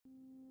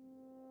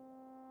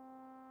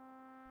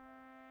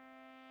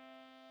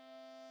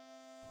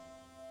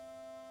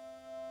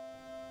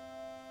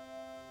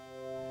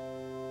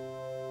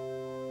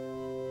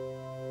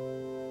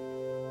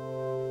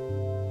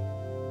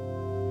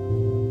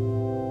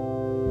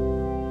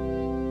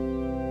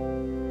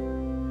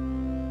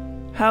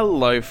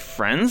Hello,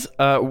 friends.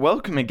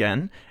 Welcome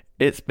again.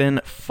 It's been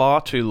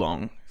far too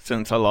long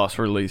since I last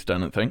released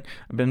anything.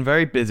 I've been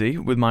very busy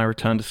with my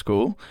return to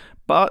school,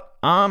 but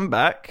I'm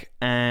back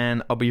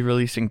and I'll be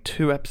releasing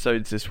 2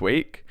 episodes this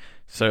week,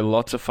 so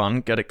lots of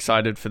fun. Get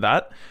excited for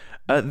that.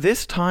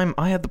 This time,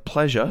 I had the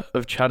pleasure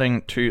of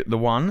chatting to the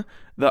one,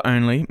 the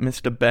only,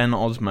 Mr. Ben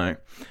Osmo.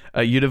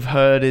 You'd have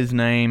heard his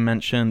name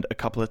mentioned a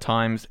couple of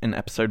times in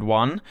episode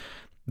 1,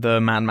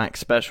 the Mad Max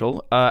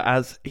special,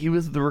 as he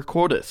was the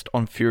recordist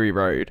on Fury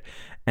Road,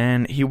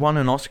 and he won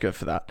an Oscar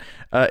for that.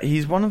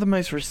 He's one of the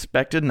most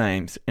respected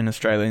names in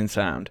Australian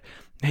sound.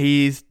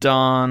 He's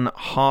done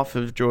half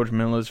of George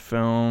Miller's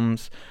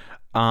films,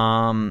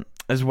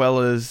 as well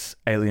as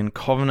Alien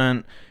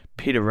Covenant,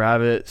 Peter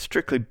Rabbit,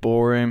 Strictly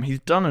Ballroom. He's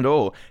done it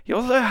all. He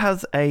also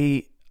has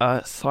a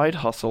side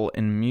hustle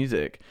in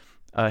music.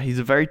 He's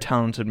a very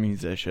talented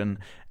musician,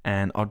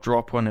 and I'll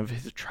drop one of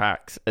his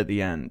tracks at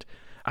the end.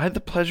 I had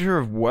the pleasure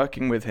of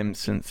working with him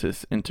since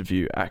this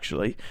interview,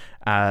 actually,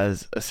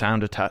 as a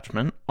sound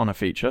attachment on a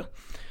feature.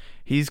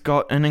 He's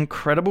got an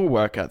incredible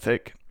work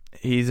ethic.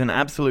 He's an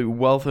absolute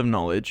wealth of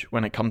knowledge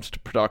when it comes to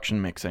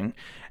production mixing,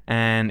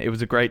 and it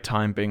was a great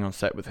time being on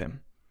set with him.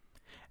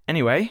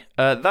 Anyway,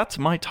 that's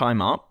my time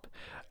up.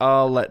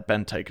 I'll let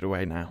Ben take it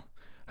away now.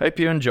 Hope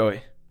you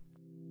enjoy.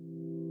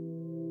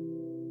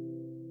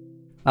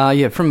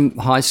 From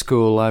high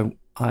school,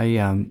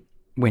 I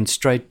went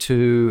straight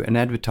to an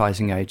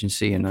advertising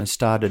agency, and I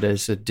started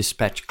as a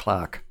dispatch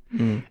clerk.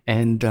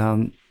 And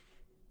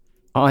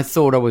I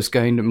thought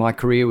my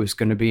career was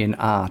going to be in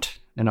art,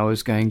 and I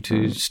was going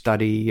to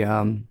study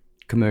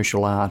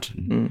commercial art.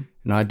 And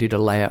I did a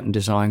layout and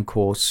design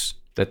course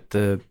that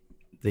the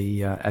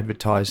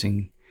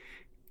advertising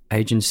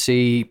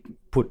agency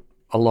put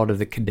a lot of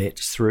the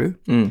cadets through.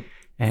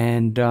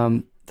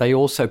 And they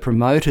also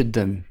promoted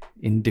them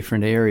in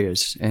different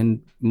areas.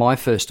 And my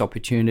first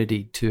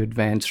opportunity to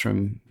advance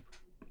from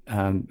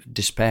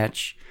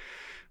dispatch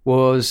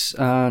was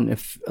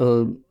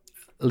a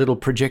little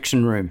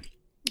projection room.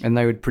 And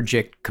they would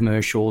project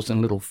commercials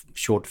and little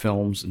short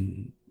films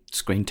and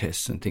screen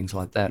tests and things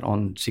like that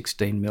on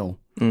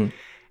 16mm.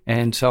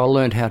 And so I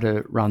learned how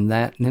to run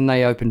that. And then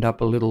they opened up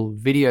a little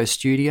video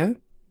studio.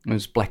 It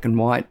was black and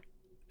white,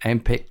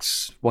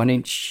 Ampex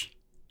 1-inch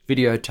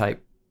videotape.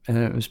 And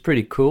it was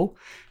pretty cool.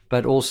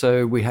 But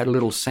also we had a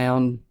little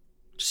sound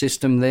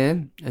system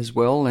there as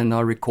well, and I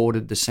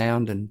recorded the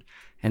sound and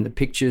the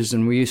pictures,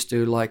 and we used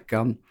to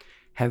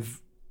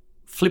have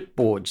flip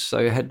boards. So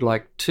you had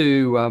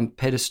 2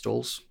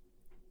 pedestals,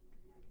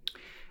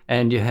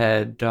 and you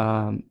had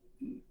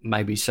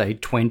maybe say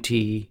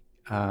 20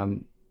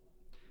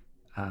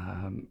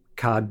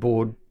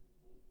 cardboard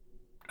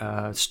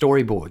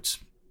storyboards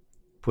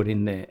put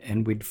in there,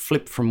 and we'd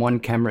flip from one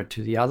camera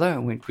to the other,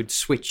 and we'd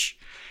switch.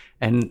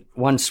 And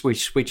once we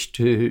switched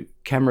to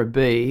camera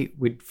B,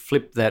 we'd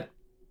flip that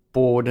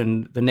board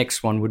and the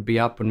next one would be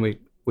up, and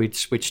we'd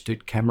switch to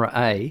camera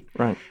A.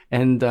 Right.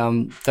 And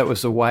that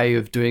was a way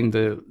of doing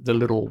the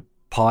little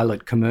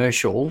pilot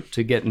commercial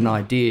to get an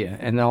idea.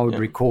 And I would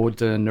record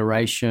the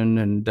narration,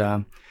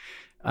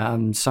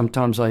 and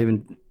sometimes I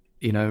even,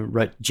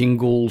 wrote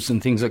jingles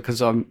and things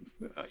because I,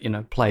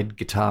 played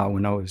guitar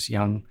when I was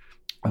young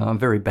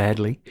very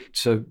badly.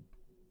 So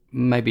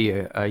maybe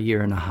a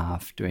year and a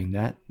half doing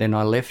that. Then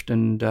I left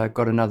and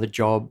got another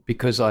job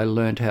because I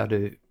learned how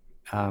to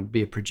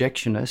be a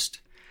projectionist.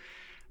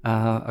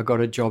 I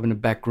got a job in a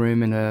back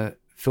room in a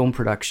film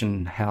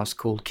production house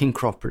called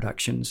Kingcroft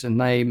Productions,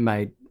 and they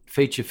made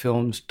feature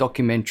films,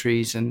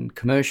 documentaries and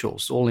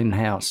commercials all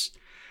in-house.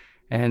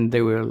 And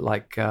there were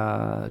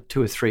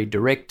 2 or 3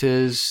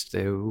 directors.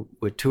 There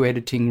were 2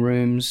 editing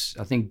rooms.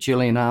 I think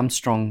Gillian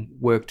Armstrong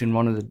worked in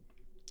one of the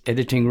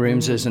editing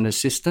rooms as an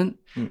assistant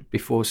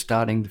before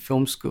starting the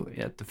film school.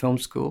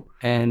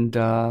 And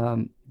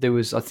there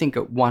was, I think,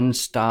 1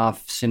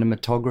 staff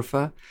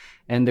cinematographer,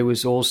 and there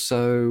was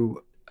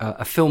also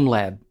a film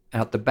lab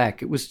out the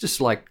back. It was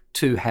just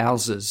 2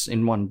 houses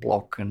in one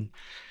block, and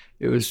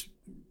it was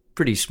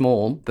pretty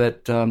small,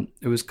 but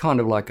it was kind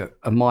of like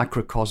a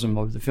microcosm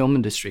of the film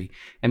industry.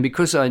 And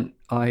because I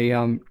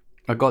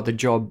got the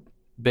job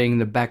being in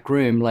the back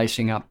room,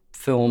 lacing up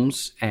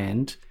films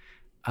and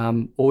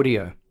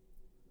audio.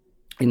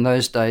 In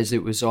those days,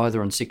 it was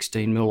either on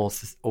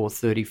 16mm or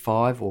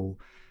 35 or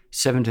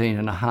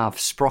 17.5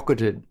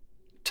 sprocketed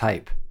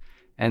tape.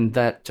 And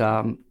that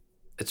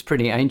it's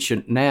pretty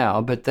ancient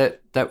now, but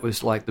that was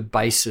the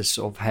basis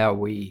of how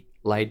we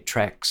laid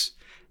tracks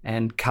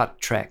and cut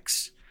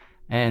tracks.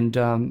 And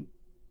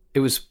it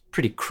was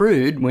pretty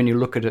crude when you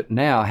look at it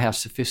now, how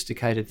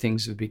sophisticated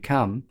things have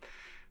become,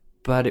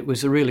 but it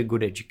was a really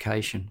good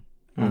education.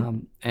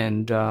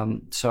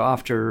 So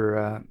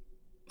after,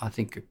 I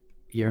think, a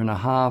year and a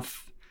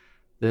half,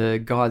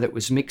 the guy that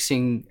was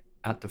mixing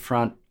at the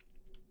front,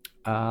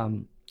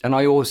 and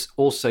I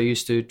also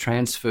used to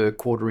transfer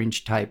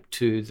 1/4-inch tape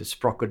to the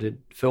sprocketed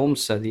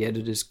films so the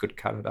editors could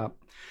cut it up.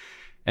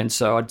 And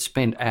so I'd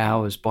spend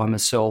hours by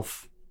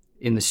myself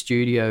in the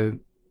studio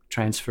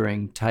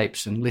transferring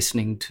tapes and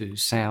listening to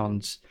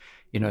sounds,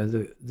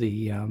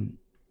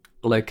 the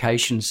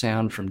location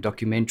sound from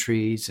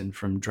documentaries and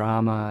from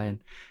drama, and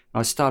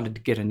I started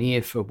to get an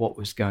ear for what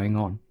was going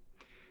on.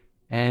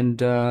 And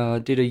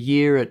did a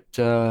year at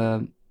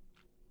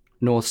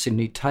North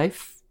Sydney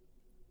TAFE,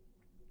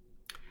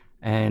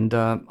 and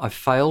I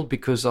failed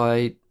because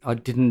I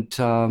didn't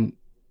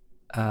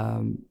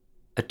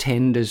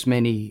attend as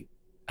many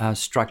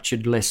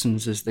structured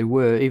lessons as there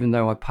were, even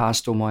though I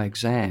passed all my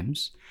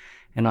exams.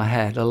 And I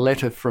had a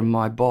letter from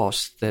my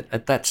boss that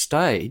at that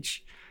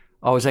stage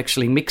I was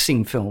actually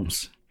mixing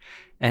films.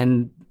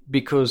 And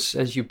because,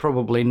 as you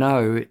probably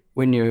know,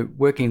 when you're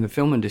working in the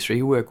film industry,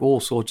 you work all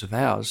sorts of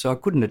hours. So I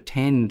couldn't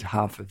attend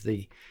half of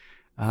the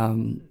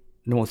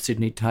North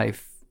Sydney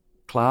TAFE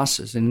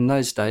classes. And in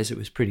those days, it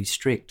was pretty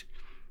strict.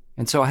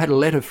 And so I had a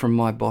letter from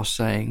my boss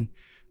saying,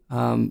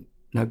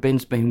 no,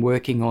 Ben's been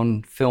working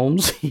on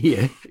films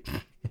here.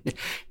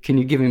 Can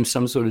you give him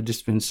some sort of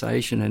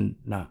dispensation? And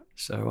no.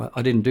 So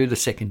I didn't do the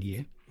second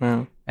year.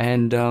 Wow.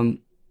 And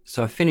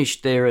so I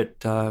finished there at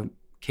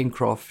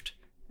Kingcroft.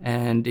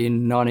 And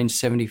in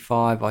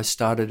 1975, I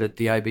started at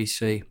the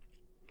ABC.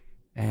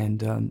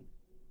 And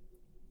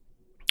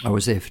I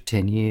was there for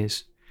 10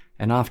 years.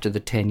 And after the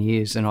 10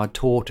 years, then I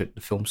taught at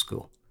the film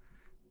school.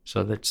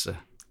 So that's the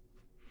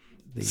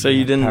so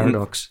you didn't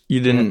paradox.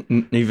 You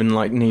didn't even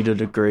need a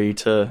degree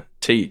to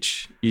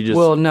teach. You just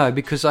no,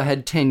 because I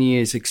had 10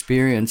 years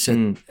experience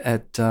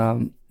at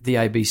the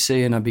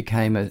ABC, and I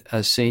became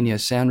a senior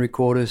sound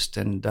recordist,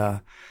 and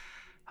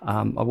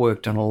I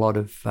worked on a lot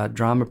of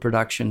drama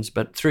productions.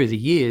 But through the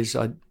years,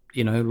 I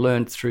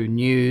learned through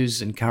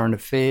news and current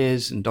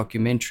affairs and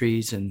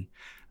documentaries and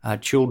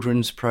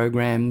children's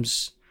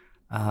programs,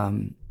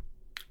 and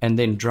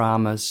then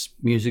dramas,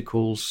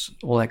 musicals,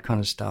 all that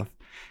kind of stuff.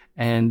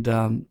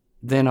 And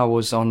then I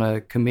was on a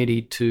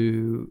committee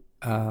to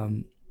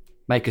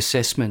make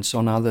assessments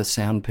on other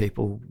sound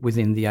people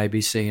within the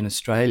ABC in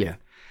Australia.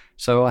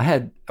 So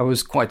I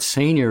was quite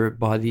senior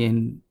by the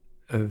end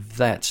of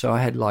that. So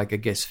I had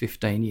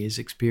 15 years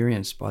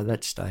experience by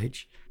that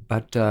stage,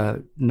 but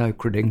no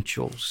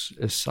credentials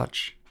as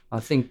such. I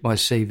think my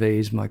CV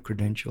is my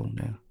credential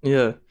now.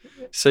 Yeah.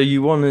 So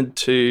you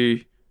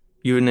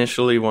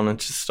initially wanted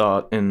to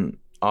start in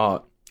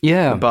art.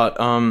 Yeah. But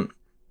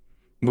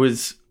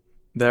was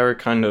there a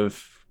kind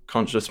of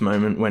conscious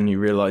moment when you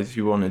realized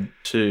you wanted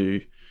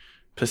to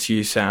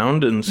pursue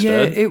sound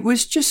instead? Yeah, it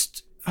was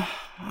just,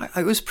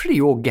 it was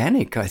pretty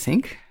organic, I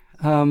think.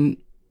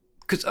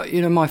 Because,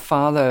 my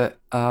father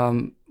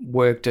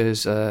worked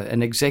as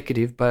an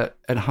executive, but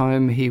at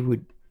home he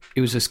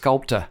was a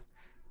sculptor.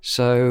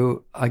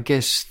 So I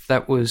guess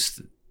that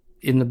was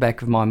in the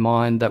back of my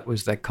mind, that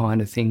was that kind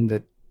of thing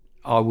that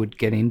I would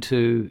get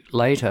into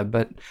later.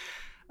 But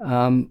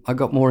I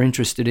got more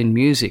interested in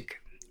music,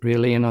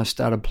 really, and I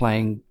started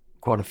playing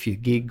quite a few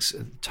gigs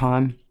at the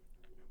time.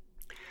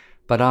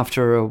 But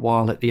after a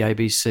while at the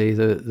ABC,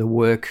 the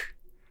work,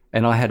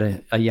 and I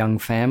had a young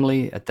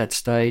family at that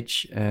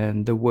stage,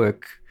 and the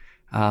work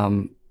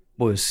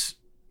was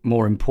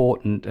more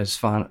important as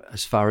far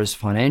as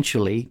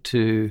financially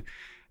to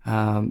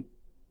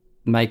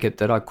make it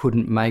that I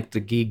couldn't make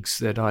the gigs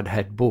that I'd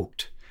had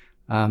booked.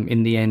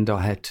 In the end,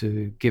 I had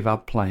to give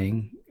up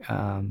playing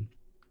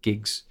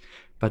gigs.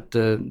 But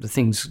the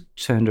things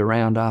turned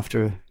around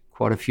after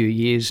quite a few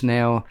years.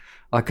 Now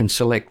I can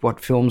select what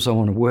films I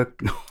want to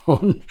work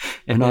on.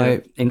 And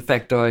I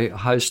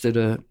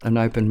hosted an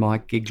open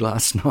mic gig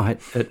last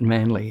night at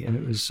Manly, and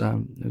it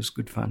was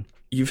good fun.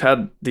 You've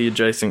had the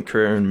adjacent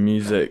career in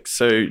music.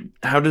 So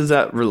how does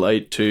that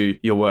relate to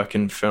your work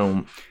in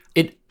film?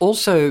 It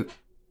also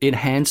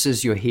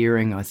enhances your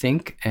hearing, I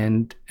think,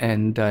 and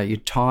your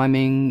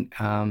timing.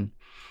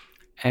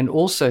 And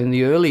also in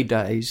the early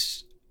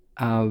days,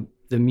 the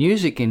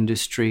music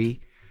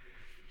industry,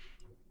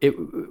 it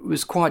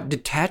was quite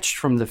detached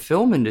from the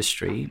film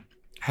industry.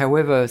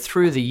 However,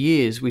 through the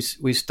years,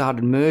 we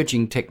started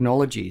merging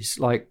technologies.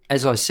 Like,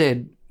 as I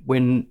said,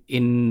 when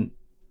in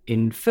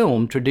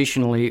film,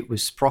 traditionally it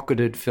was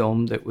sprocketed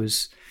film that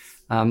was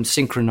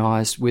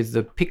synchronized with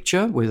the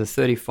picture with a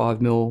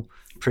 35mm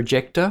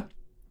projector,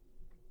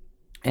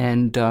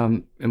 and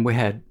we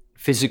had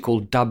physical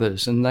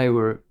dubbers, and they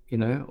were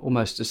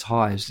almost as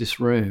high as this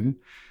room.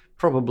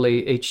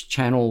 Probably each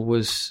channel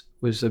was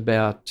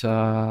about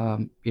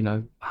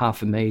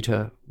half a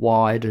metre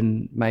wide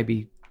and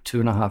maybe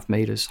 2.5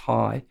 metres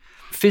high.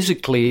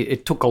 Physically,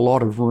 it took a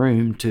lot of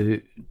room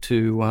to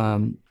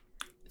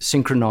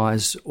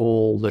synchronise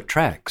all the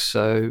tracks.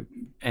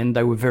 And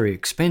they were very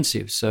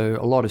expensive. So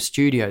a lot of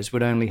studios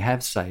would only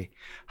have, say,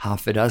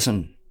 half a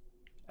dozen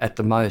at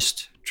the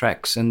most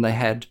tracks. And they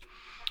had,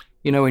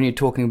 when you're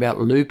talking about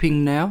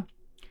looping now,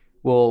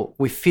 well,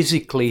 we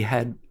physically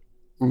had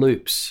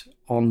loops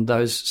on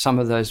some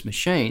of those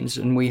machines,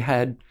 and we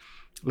had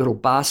little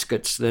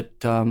baskets that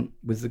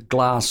with the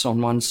glass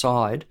on one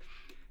side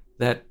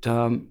that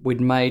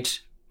we'd make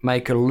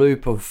a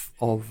loop of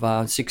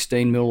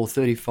 16mm or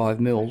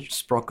 35mm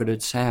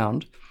sprocketed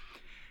sound,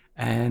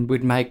 and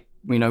we'd make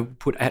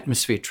put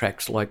atmosphere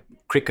tracks like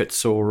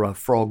crickets or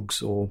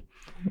frogs or,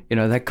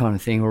 that kind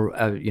of thing, or,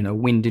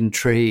 wind in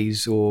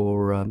trees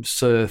or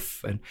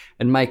surf,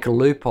 and make a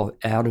loop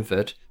out of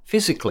it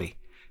physically.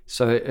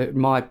 So it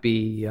might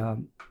be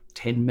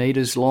 10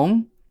 meters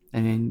long,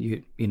 and then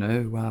you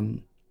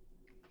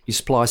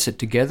splice it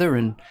together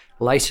and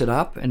lace it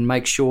up and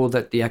make sure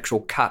that the actual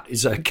cut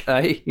is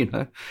okay,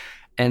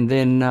 And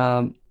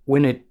then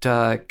when it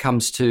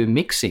comes to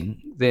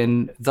mixing,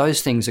 then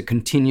those things are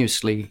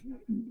continuously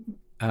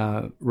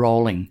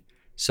rolling.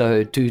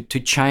 So to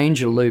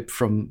change a loop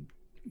from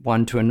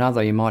one to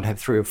another, you might have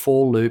 3 or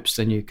 4 loops,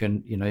 then you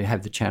can,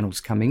 have the channels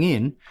coming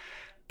in.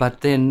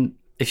 But then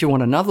if you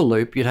want another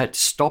loop, you'd have to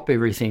stop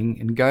everything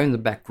and go in the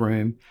back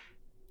room,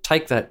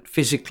 take that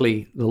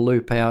physically, the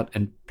loop out,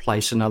 and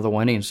place another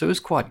one in. So it was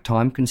quite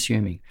time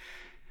consuming.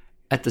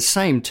 At the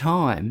same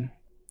time,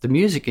 the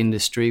music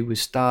industry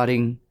was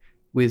starting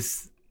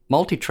with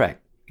multi-track,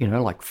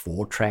 like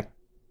 4-track,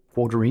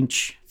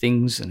 quarter-inch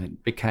things, and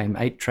it became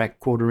 8-track,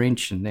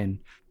 quarter-inch, and then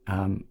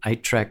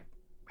 8-track,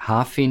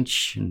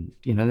 half-inch, and,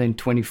 then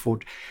 24.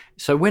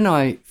 So when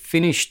I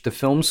finished the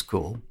film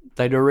school,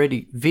 they'd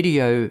already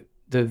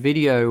the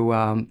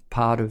video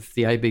part of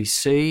the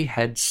ABC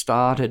had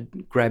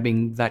started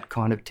grabbing that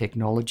kind of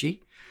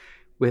technology,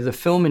 where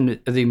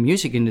the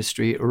music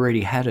industry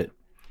already had it.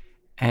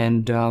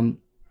 And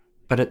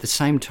but at the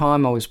same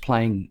time, I was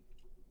playing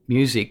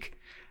music,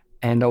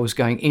 and I was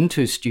going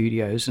into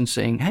studios and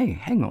saying, hey,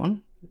 hang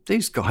on,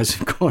 these guys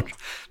have got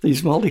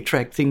these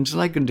multi-track things.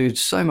 They can do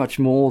so much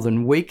more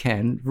than we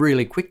can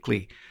really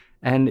quickly.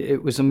 And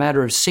it was a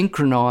matter of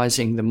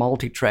synchronizing the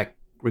multi-track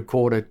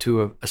recorder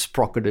to a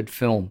sprocketed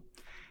film.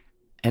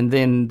 And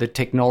then the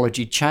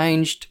technology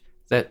changed,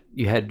 that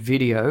you had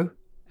video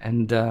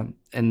and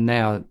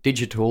now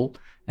digital,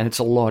 and it's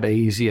a lot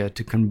easier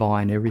to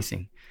combine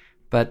everything.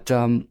 But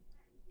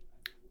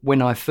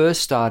when I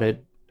first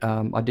started,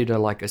 I did a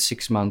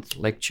 6-month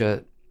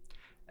lecture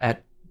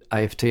at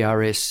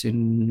AFTRS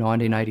in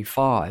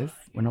 1985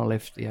 when I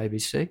left the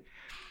ABC.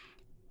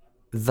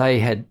 They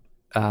had,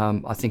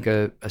 I think,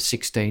 a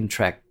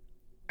 16-track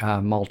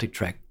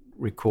multi-track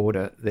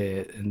recorder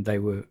there, and they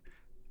were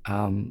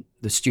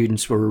the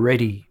students were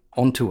already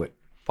onto it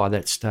by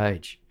that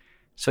stage.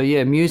 So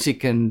yeah,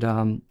 music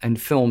and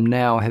film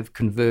now have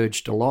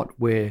converged a lot,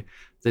 where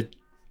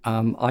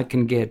I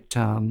can get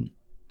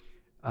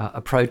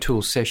a Pro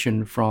Tools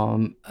session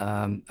from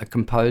a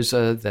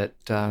composer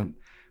that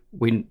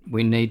we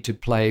need to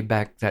play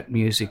back that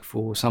music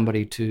for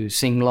somebody to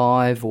sing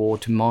live or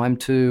to mime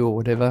to or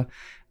whatever.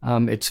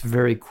 It's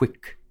very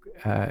quick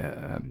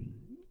a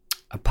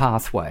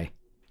pathway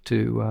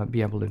to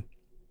be able to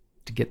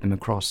get them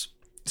across.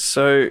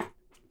 So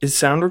is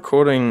sound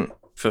recording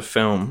for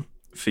film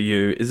for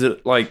you, is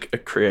it like a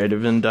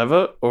creative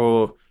endeavor,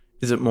 or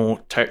is it more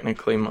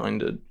technically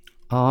minded?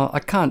 I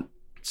can't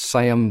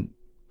say I'm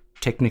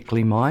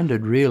technically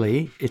minded,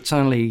 really. It's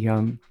only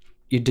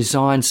you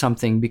design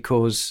something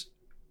because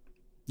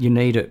you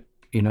need it.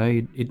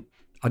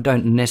 I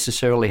don't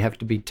necessarily have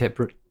to be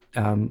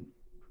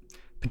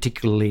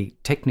particularly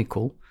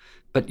technical,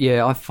 but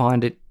yeah, I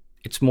find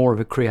it's more of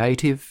a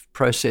creative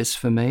process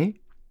for me.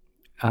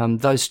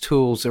 Those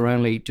tools are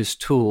only just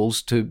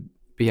tools to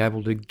be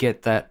able to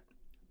get that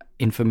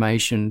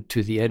information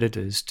to the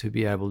editors, to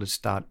be able to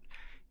start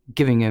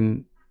giving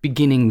them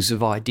beginnings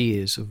of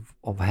ideas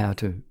of how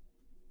to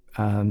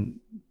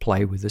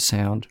play with the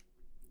sound.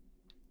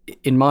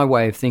 In my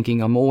way of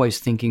thinking, I'm always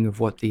thinking of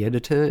what the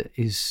editor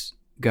is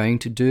going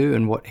to do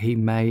and what he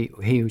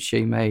or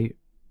she may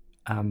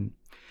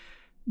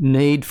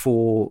need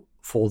for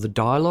the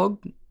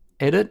dialogue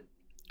edit,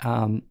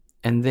 and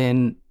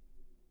then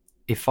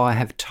if I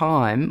have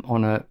time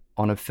on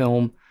a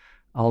film,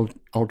 I'll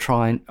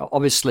try and,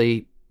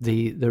 obviously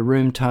the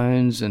room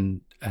tones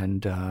and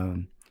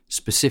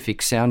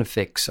specific sound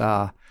effects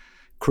are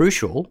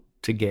crucial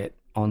to get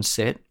on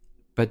set,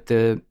 but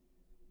the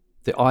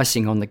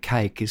icing on the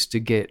cake is to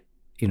get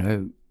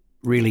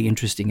really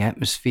interesting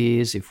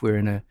atmospheres. If we're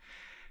in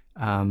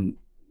a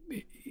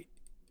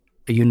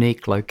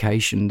unique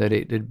location that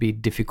it'd be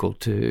difficult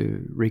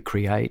to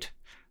recreate,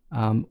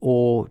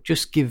 or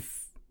just give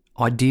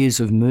ideas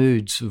of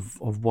moods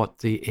of what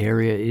the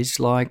area is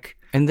like,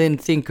 and then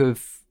think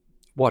of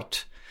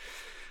what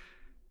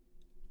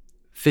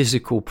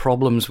physical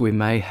problems we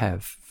may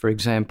have. For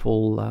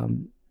example,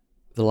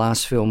 the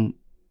last film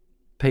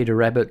Peter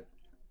Rabbit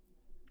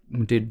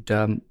did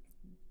 2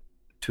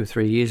 or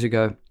 3 years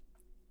ago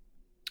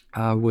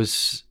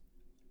was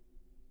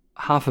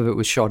half of it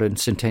was shot in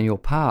Centennial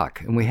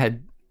Park, and we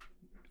had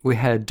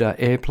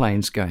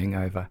airplanes going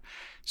over,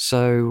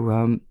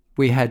 so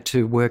we had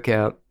to work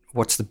out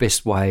what's the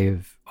best way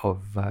of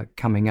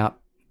coming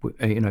up,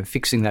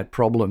 fixing that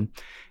problem.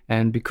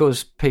 And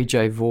because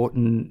PJ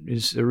Vorton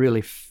is a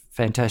really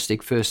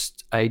fantastic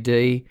first AD,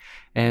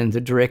 and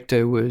the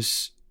director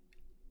was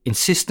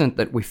insistent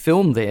that we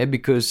film there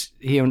because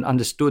he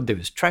understood there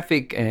was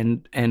traffic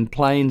and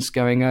planes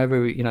going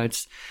over.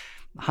 It's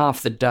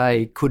half the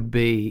day could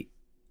be,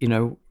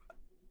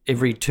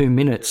 every 2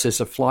 minutes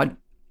there's a flight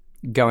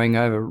going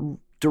over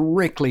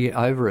directly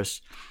over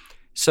us.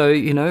 So,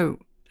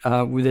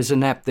 there's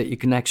an app that you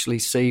can actually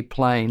see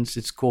planes.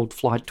 It's called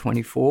Flight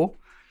 24.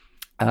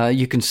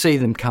 You can see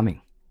them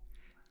coming.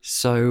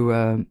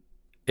 So,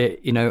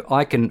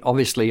 I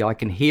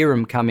can hear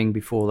them coming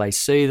before they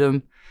see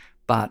them,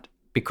 but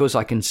because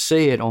I can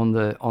see it on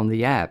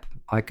the app,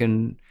 I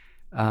can,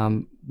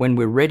 when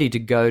we're ready to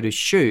go to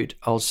shoot,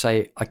 I'll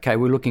say, okay,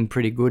 we're looking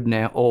pretty good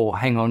now. Oh,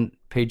 hang on,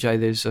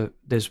 PJ,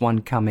 there's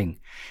one coming.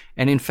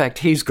 And in fact,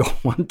 he's got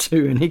one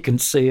too, and he can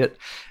see it.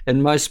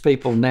 And most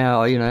people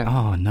now,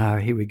 oh no,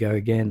 here we go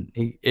again.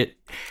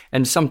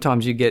 And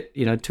sometimes you get,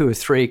 2 or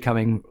 3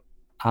 coming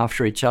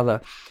after each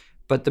other.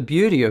 But the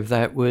beauty of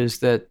that was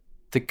that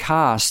the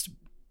cast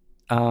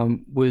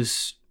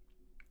was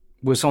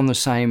on the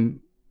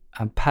same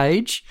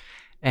page,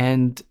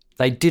 and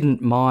they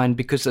didn't mind,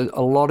 because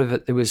a lot of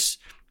it, there was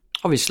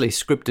obviously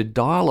scripted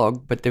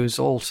dialogue, but there was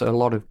also a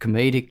lot of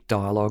comedic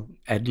dialogue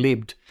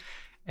ad-libbed.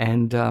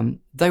 And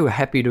they were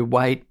happy to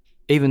wait.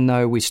 Even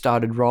though we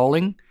started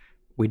rolling,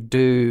 we'd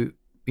do,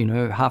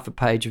 half a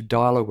page of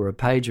dialogue or a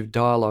page of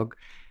dialogue,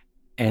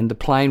 and the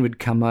plane would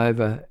come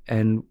over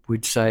and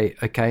we'd say,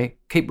 okay,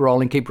 keep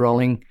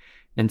rolling.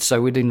 And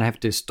so we didn't have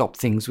to stop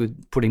things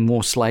with putting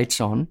more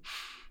slates on.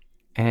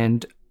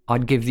 And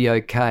I'd give the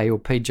okay, or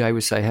PJ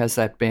would say, how's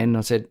that, Ben?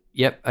 I said,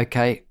 yep,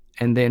 okay.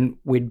 And then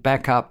we'd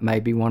back up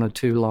maybe 1 or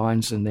 2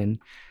 lines and then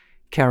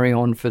carry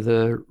on for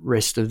the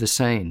rest of the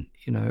scene,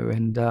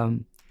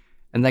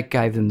 and that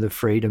gave them the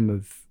freedom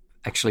of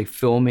actually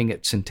filming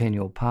at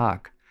Centennial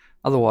Park.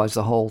 Otherwise,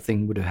 the whole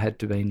thing would have had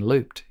to been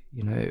looped.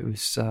 It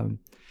was,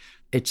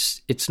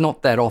 it's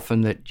not that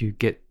often that you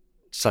get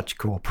such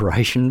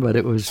cooperation, but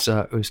it was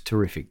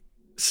terrific.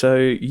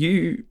 So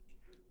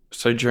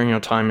during your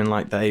time in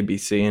like the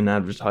ABC and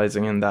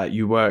advertising and that,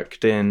 you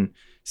worked in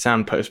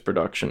sound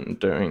post-production,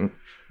 doing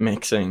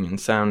mixing and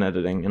sound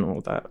editing and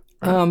all that,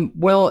 right?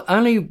 Well,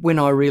 only when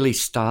I really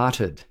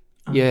started.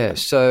 Oh. Yeah.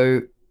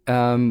 So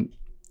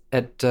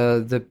at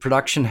the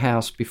production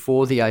house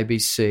before the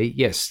ABC,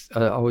 yes,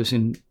 I was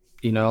in,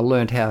 I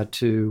learned how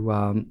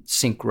to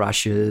sync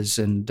rushes,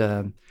 and,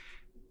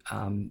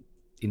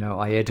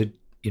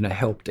 I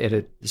helped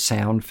edit the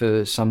sound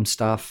for some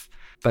stuff.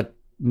 But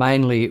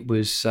mainly it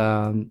was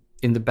in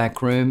the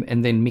back room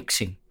and then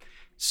mixing.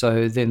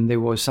 So then there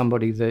was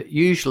somebody that,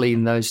 usually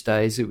in those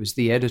days, it was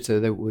the editor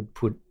that would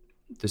put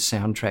the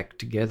soundtrack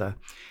together.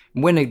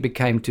 When it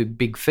became to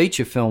big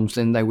feature films,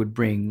 then they would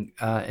bring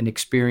an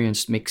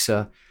experienced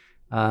mixer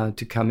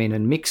to come in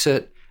and mix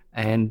it,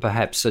 and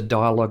perhaps a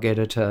dialogue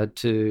editor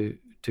to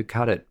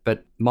cut it.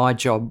 But my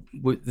job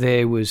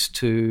there was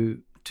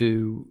to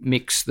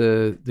mix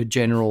the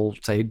general,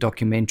 say,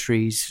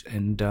 documentaries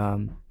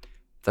and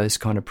those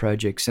kind of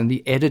projects. And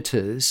the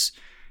editors,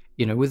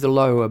 with the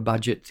lower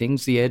budget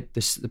things, the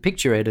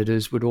picture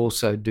editors would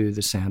also do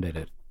the sound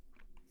edit.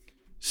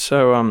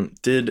 So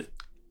did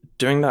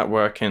doing that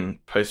work in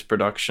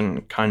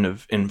post-production kind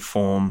of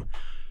inform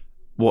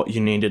what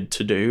you needed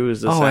to do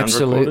as a sound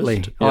absolutely.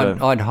 recordist?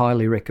 Yeah. I'd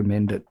highly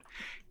recommend it,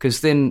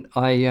 because then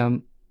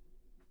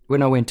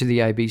when I went to the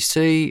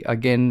ABC,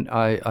 again,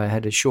 I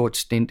had a short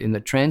stint in the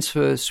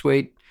transfer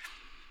suite.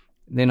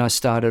 Then I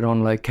started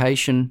on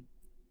location,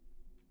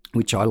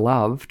 which I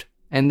loved.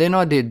 And then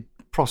I did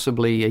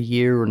possibly a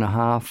year and a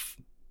half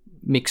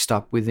mixed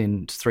up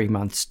within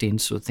 3-month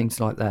stints or things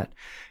like that,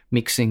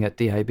 mixing at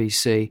the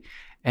ABC.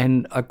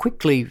 And I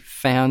quickly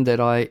found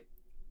that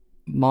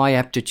my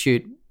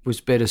aptitude was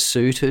better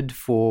suited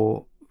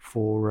for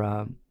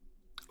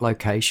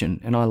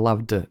location, and I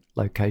loved the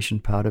location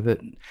part of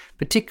it,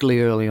 particularly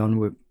early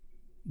on.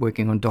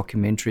 Working on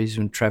documentaries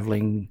and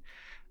travelling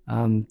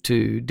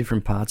to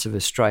different parts of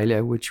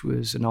Australia, which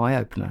was an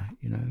eye-opener,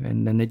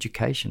 and an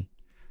education.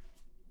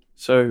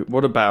 So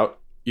what about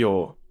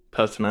your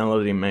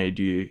personality made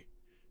you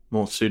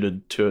more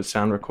suited to a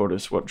sound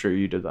recordist? What drew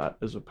you to that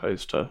as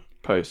opposed to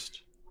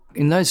post?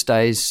 In those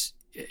days,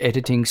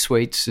 editing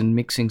suites and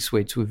mixing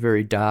suites were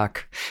very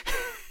dark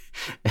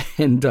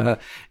and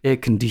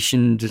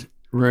air-conditioned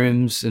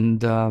rooms,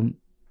 and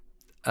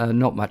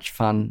not much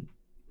fun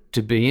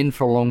to be in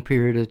for a long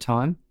period of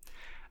time.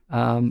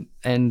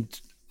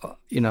 And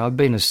I've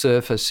been a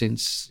surfer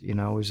since,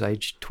 I was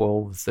age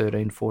 12,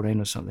 13,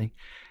 14 or something.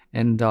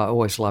 And I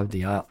always loved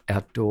the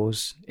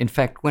outdoors. In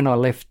fact, when I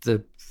left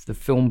the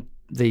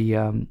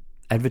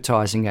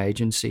advertising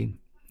agency,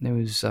 there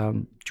was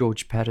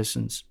George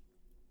Patterson's.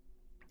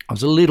 I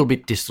was a little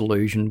bit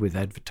disillusioned with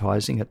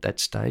advertising at that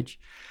stage,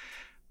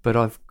 but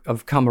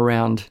I've come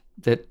around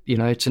that,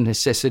 it's a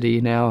necessity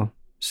in our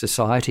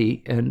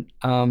society. And,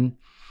 I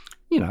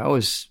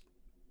was,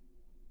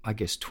 I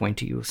guess,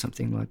 20 or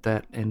something like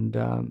that. And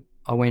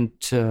I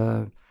went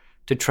to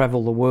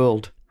travel the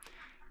world.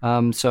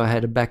 So I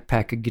had a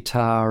backpack, a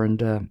guitar,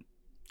 and a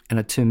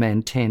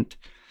 2-man tent.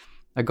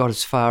 I got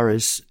as far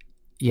as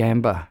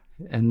Yamba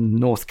and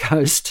North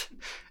Coast,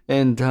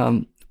 and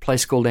a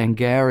place called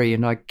Angari,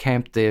 and I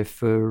camped there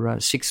for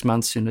 6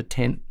 months in a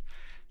tent,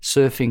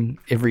 surfing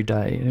every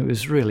day. And it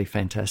was really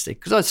fantastic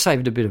because I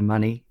saved a bit of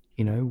money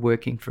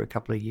working for a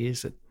couple of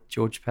years at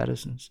George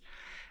Patterson's.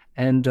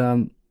 And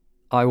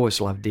I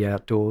always loved the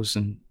outdoors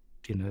and,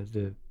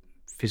 the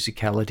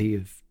physicality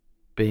of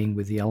being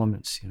with the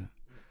elements,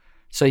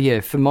 So, yeah,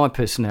 for my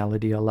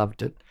personality, I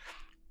loved it.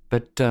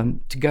 But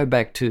to go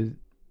back to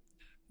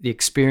the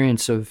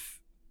experience of,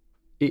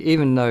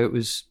 even though it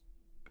was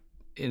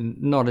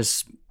not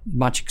as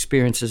much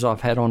experience as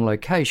I've had on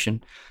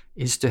location,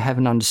 is to have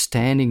an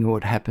understanding of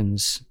what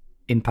happens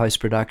in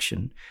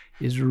post-production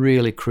is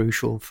really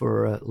crucial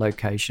for a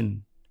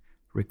location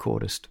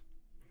recordist.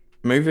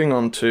 Moving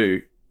on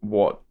to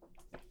what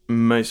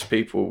most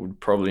people would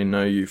probably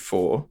know you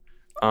for,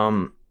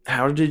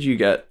 how did you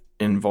get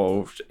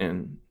involved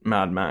in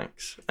Mad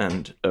Max,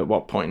 and at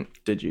what point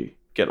did you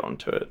get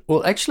onto it?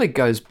 Well, actually it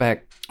goes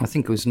back, I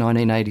think it was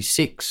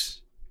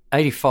 1986.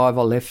 85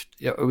 I left.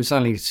 It was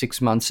only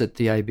 6 months at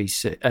the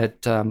ABC,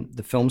 at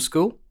the film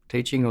school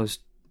teaching. I was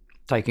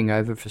taking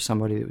over for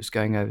somebody that was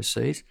going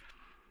overseas.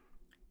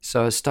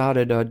 So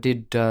I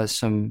did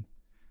some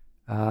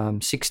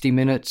 60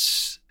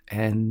 Minutes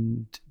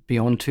and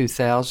Beyond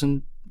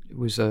 2000. It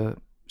was a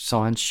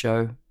science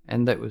show,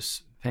 and that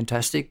was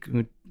fantastic.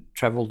 We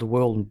travelled the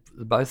world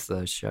in both of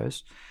those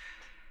shows.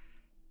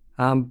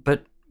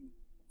 But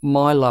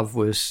my love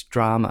was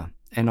drama,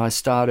 and I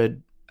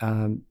started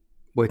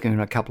working on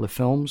a couple of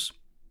films,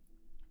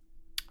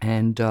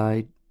 and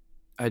I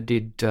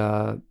did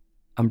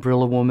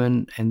Umbrella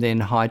Woman and then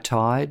High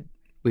Tide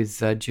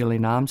with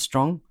Gillian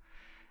Armstrong,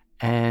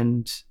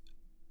 and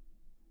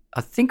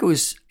I think it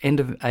was end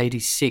of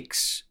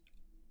 86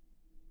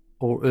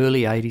 or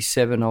early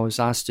 87, I was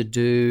asked to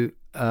do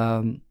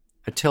a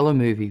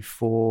telemovie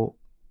for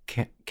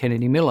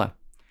Kennedy Miller,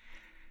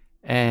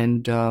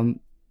 and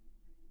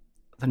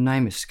the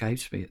name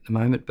escapes me at the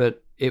moment,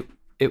 but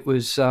it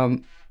was a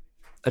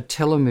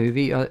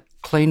telemovie,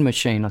 Clean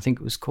Machine, I think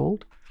it was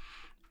called,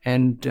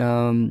 and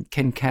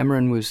Ken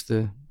Cameron was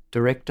the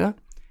director,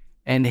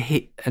 and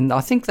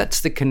I think that's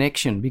the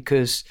connection,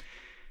 because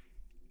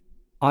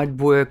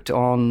I'd worked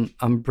on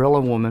Umbrella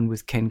Woman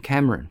with Ken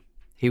Cameron.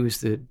 He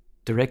was the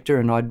director,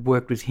 and I'd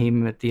worked with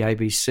him at the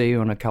ABC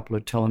on a couple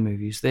of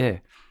telemovies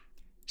there.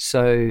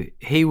 So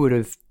he would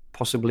have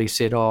possibly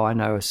said, I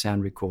know a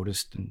sound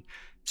recordist. And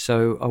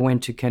so I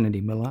went to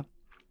Kennedy Miller.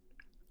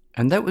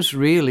 And that was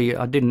really,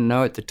 I didn't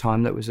know at the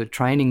time, that was a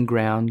training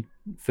ground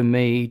for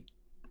me,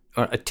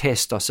 a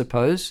test, I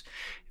suppose,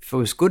 if it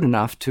was good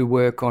enough to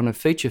work on a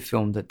feature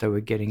film that they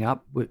were getting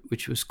up,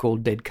 which was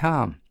called Dead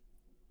Calm.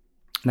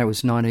 And that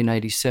was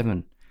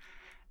 1987.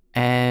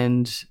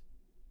 And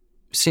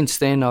since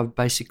then, I've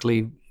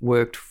basically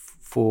worked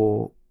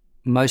for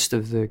most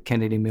of the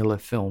Kennedy Miller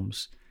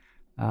films.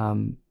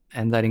 And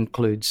that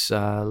includes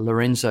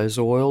Lorenzo's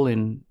Oil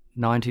in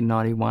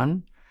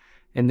 1991.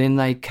 And then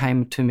they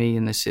came to me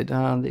and they said,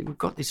 we've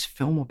got this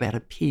film about a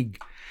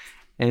pig.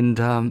 And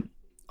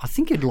I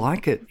think you'd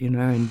like it,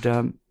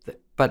 and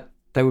but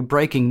they were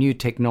breaking new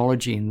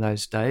technology in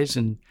those days,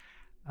 and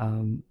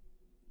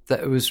that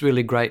it was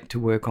really great to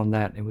work on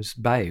that. It was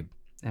Babe.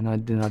 And I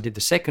did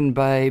the second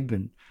Babe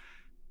and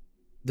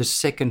the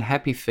second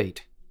Happy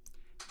Feet.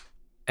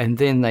 And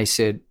then they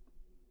said,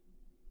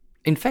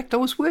 in fact, I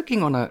was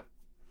working on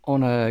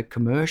a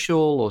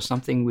commercial or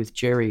something with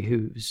Jerry,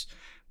 who's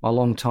my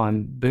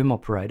longtime boom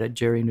operator,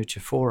 Jerry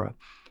Nucifora.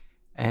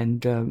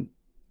 And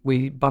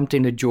we bumped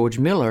into George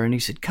Miller, and he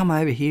said, come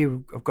over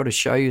here, I've got to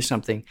show you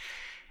something.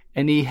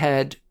 And he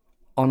had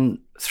on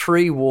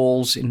 3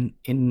 walls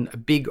in a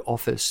big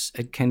office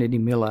at Kennedy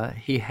Miller,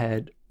 he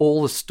had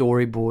all the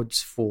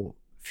storyboards for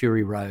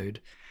Fury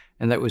Road.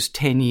 And that was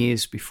 10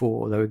 years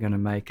before they were going to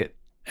make it.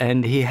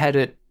 And he had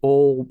it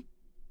all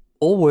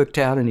worked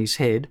out in his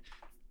head.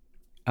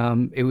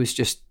 It was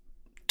just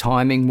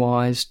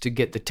timing-wise to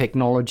get the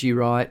technology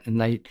right. And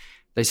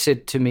they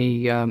said to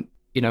me,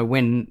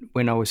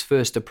 when I was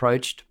first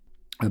approached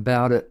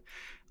about it,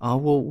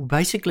 we're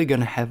basically going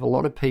to have a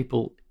lot of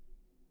people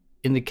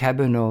in the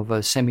cabin of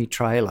a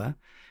semi-trailer,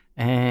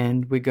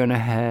 and we're going to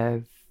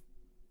have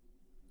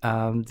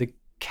the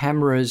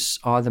cameras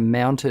either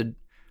mounted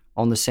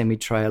on the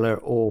semi-trailer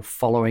or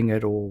following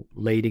it or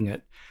leading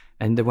it,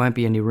 and there won't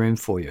be any room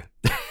for you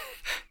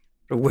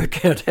to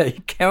work out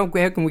how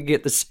can we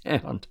get the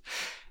sound.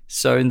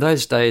 So in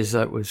those days,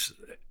 it was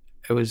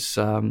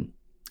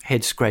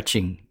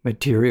head-scratching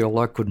material.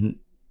 I couldn't,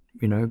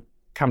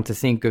 come to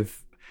think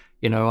of,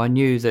 I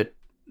knew that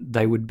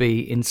they would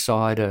be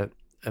inside a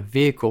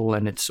vehicle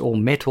and it's all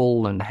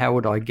metal, and how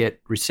would I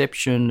get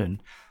reception,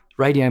 and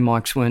radio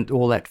mics weren't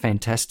all that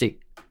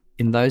fantastic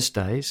in those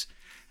days.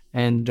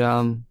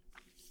 And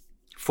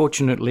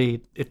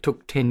fortunately, it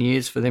took 10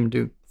 years for them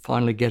to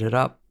finally get it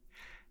up,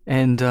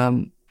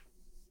 and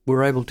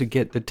we're able to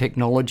get the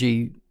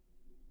technology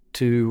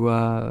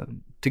to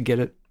get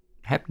it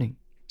happening.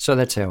 So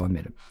that's how I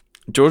met him.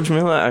 George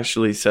Miller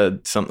actually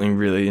said something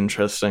really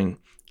interesting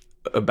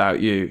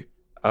about you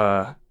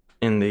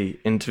in the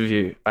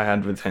interview I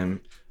had with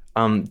him.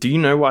 Do you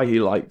know why he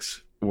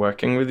likes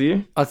working with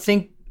you? I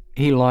think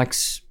he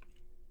likes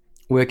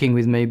working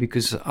with me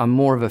because I'm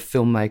more of a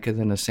filmmaker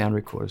than a sound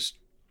recordist.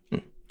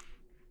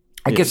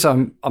 I guess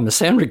I'm a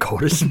sound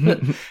recorder, isn't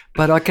it?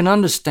 But I can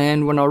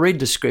understand, when I read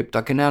the script,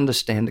 I can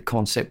understand the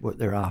concept, what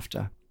they're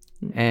after.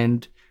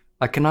 And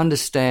I can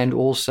understand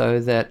also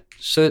that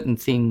certain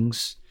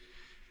things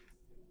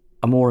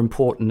are more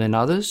important than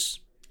others.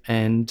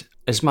 And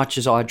as much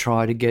as I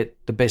try to get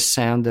the best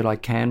sound that I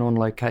can on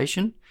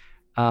location,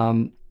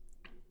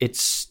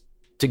 it's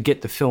to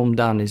get the film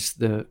done is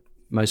the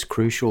most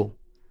crucial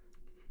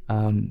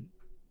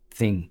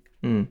thing.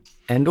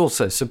 And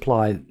also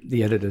supply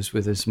the editors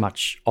with as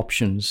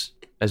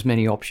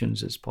many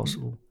options as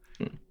possible.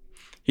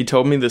 He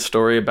told me the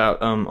story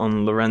about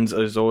on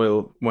Lorenzo's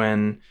Oil,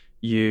 when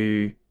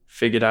you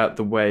figured out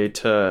the way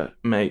to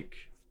make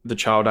the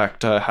child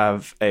actor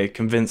have a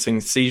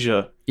convincing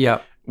seizure.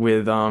 Yeah.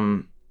 With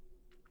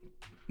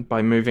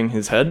by moving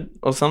his head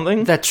or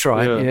something. That's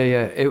right.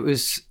 Yeah. It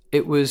was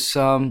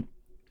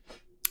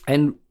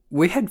and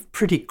we had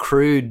pretty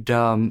crude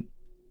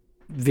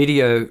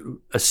video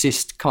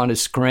assist kind of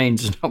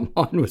screens.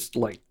 Mine was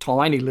like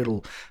tiny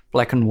little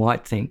black and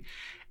white thing,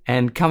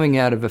 and coming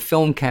out of a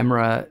film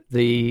camera,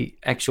 the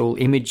actual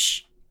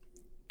image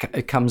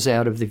comes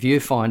out of the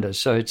viewfinder,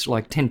 so it's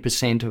like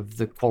 10% of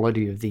the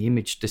quality of the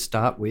image to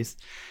start with.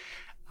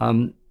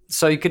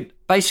 So you could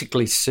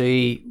basically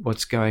see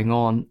what's going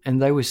on,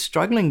 and they were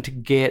struggling to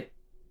get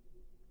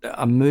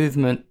a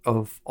movement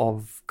of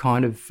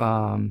kind of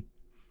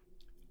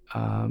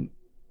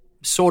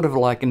sort of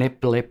like an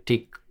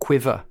epileptic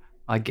quiver,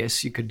 I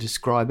guess you could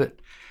describe it.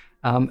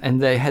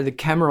 And they had the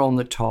camera on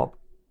the top,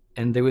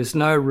 and there was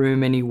no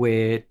room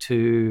anywhere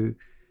to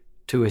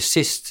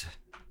assist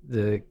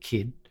the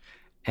kid.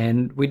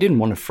 And we didn't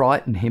want to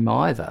frighten him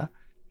either.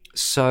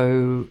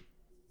 So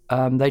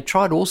they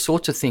tried all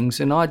sorts of things,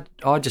 and I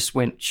just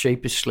went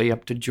sheepishly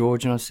up to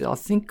George and I said, I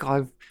think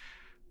I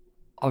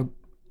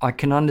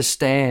can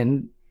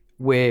understand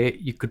where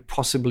you could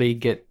possibly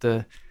get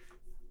the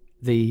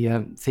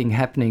thing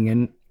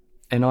happening,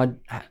 and I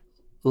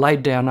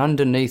laid down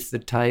underneath the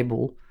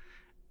table,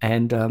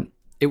 and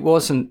it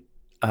wasn't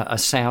a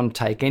sound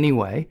take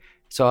anyway,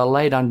 so I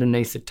laid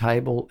underneath the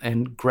table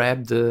and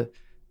grabbed the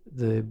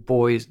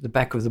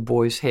back of the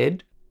boy's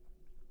head,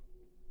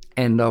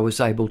 and I was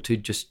able to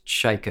just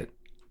shake it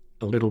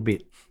a little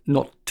bit,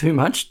 not too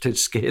much to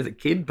scare the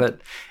kid,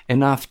 but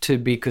enough to,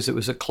 because it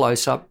was a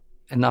close-up,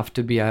 enough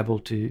to be able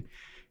to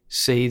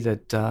see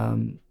that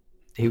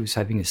he was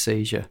having a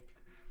seizure.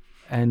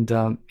 And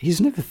he's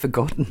never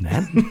forgotten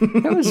that.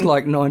 That was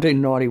like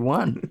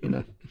 1991, you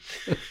know.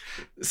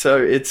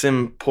 So it's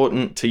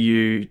important to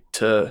you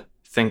to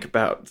think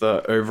about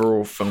the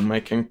overall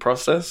filmmaking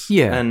process,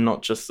 and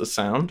not just the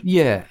sound.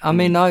 Yeah, I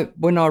mean,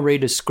 when I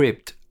read a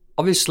script,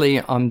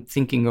 obviously I'm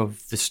thinking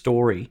of the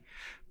story,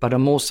 but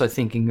I'm also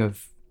thinking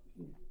of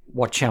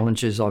what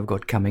challenges I've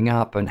got coming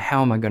up and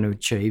how am I going to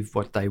achieve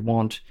what they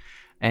want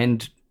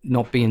and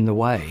not be in the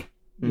way.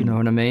 You know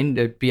what I mean?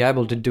 To be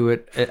able to do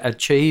it,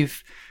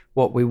 achieve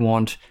what we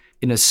want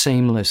in a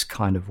seamless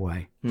kind of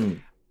way.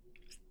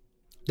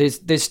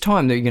 There's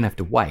time that you're going to have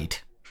to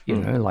wait, you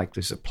know, like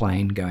there's a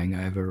plane going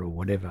over or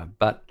whatever.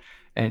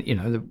 And you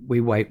know, we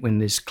wait when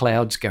there's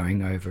clouds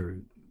going over,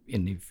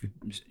 and if you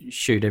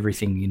shoot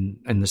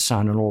everything in the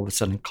sun and all of a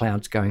sudden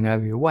clouds going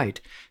over, you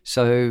wait.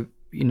 So,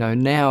 you know,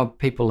 now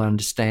people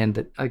understand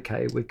that,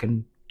 okay, we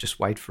can just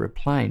wait for a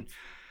plane.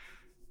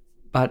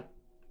 But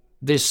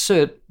there's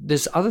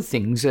other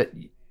things that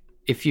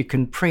if you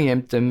can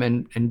preempt them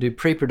and do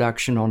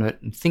pre-production on it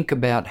and think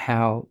about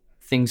how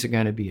things are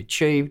going to be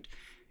achieved,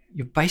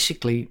 you've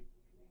basically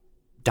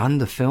done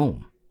the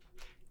film.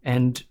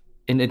 And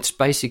it's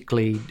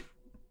basically,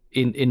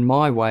 in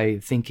my way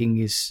of thinking,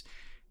 is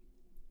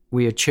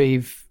we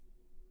achieve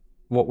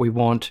what we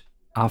want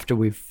after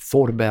we've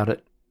thought about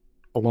it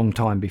a long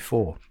time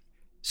before.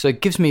 So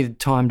it gives me the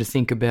time to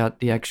think about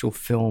the actual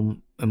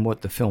film and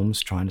what the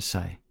film's trying to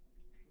say.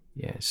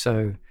 Yeah,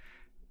 so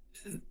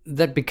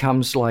that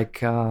becomes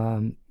like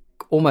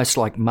almost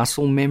like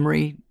muscle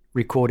memory,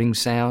 recording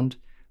sound,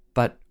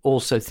 but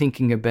also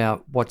thinking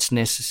about what's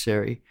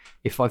necessary.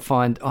 If I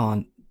find,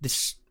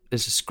 there's a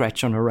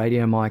scratch on a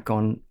radio mic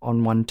on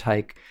one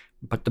take,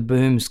 but the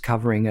boom's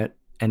covering it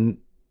and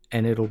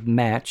it'll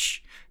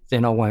match,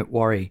 then I won't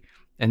worry.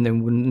 And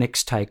then the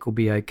next take will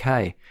be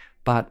okay.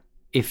 But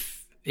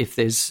if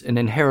there's an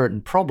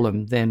inherent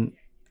problem, then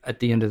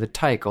at the end of the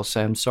take, I'll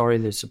say, I'm sorry,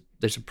 there's a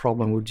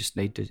problem. We'll just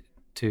need to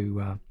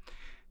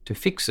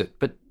fix it.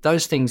 But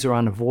those things are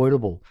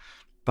unavoidable.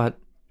 But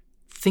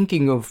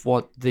thinking of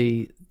what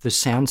the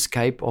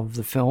soundscape of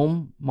the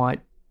film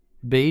might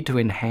be to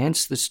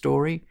enhance the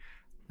story,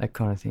 that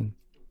kind of thing.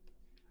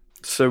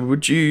 So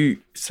would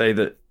you say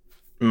that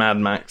Mad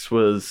Max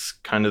was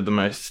kind of the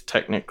most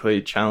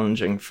technically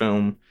challenging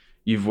film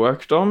you've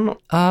worked on?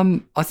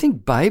 I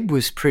think Babe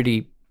was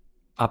pretty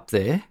up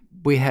there.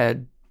 We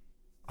had,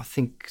 I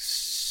think,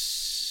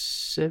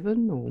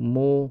 7 or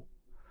more.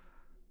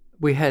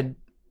 We had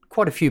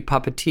quite a few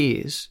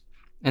puppeteers.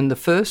 And the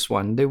first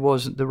one, the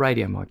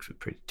radio mics were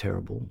pretty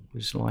terrible. It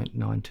was like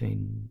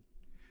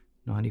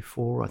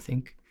 1994, I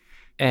think.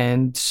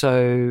 And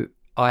so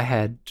I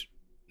had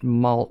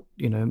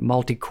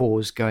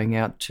multi-cores going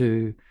out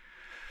to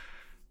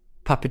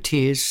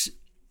puppeteers.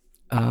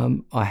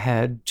 I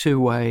had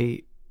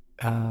two-way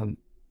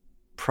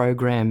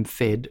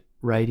program-fed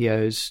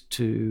radios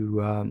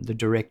to the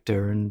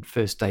director and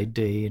first AD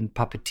and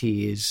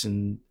puppeteers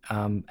and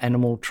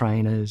animal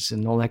trainers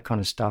and all that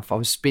kind of stuff. I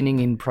was spinning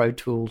in Pro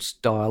Tools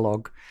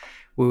dialogue.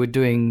 We were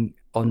doing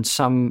on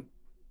some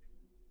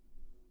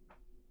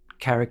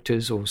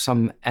characters or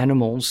some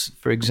animals.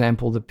 For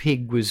example, the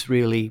pig was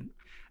really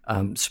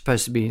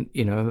supposed to be,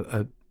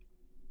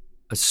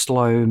 a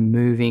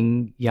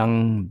slow-moving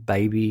young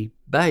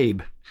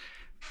babe.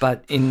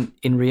 But in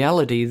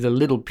reality, the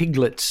little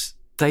piglets,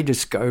 they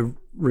just go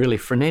really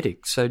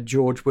frenetic. So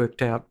George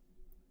worked out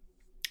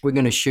we're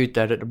going to shoot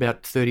that at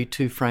about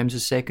 32 frames a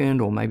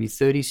second or maybe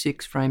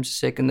 36 frames a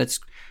second. That's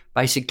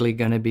basically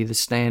going to be the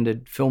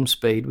standard film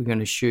speed. We're going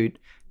to shoot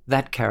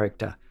that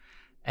character.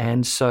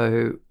 And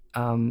so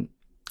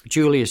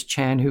Julius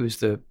Chan, who was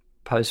the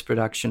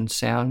post-production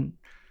sound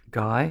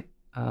guy,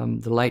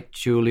 the late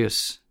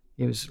Julius,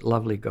 he was a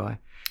lovely guy.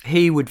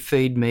 He would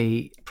feed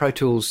me Pro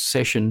Tools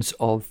sessions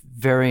of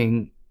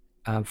varying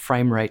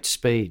frame rate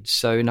speeds.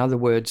 So in other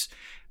words,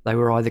 they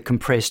were either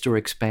compressed or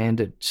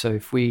expanded. So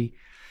if we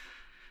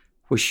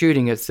were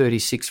shooting at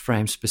 36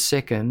 frames per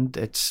second,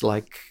 it's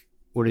like,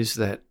 what is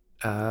that?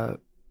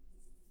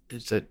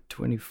 Is that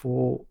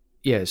 24?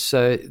 Yeah,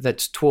 so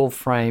that's 12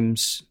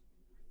 frames.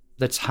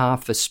 That's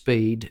half the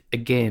speed,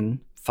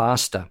 again,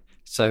 faster.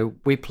 So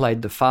we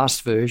played the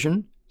fast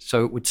version,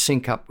 so it would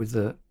sync up with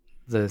the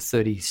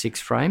 36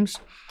 frames.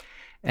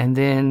 And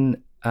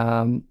then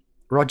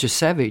Roger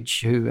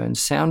Savage, who owns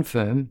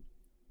Soundfirm,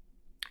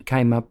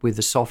 came up with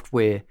the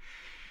software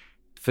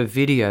for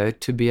video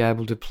to be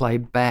able to play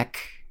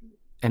back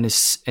and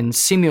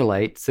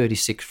simulate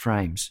 36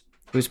 frames.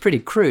 It was pretty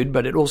crude,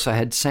 but it also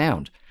had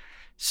sound.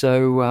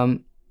 So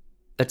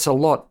it's a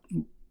lot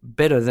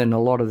better than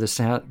a lot of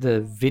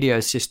the video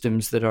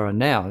systems that are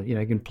now.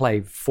 You can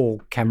play 4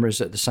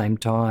 cameras at the same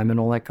time and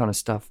all that kind of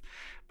stuff,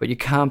 but you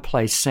can't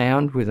play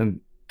sound with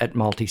them at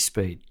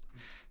multi-speed,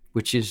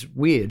 which is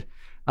weird.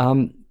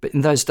 But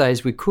in those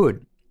days we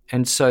could.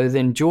 And so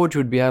then George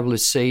would be able to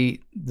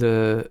see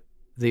the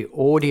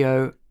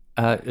audio,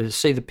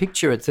 see the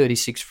picture at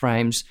 36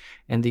 frames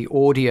and the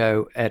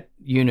audio at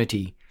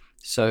unity.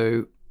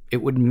 So it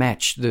would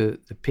match the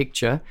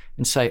picture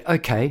and say,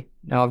 okay,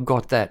 now I've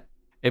got that.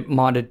 It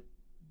might have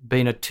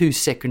been a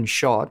 2-second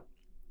shot,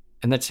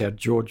 and that's how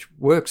George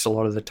works a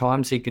lot of the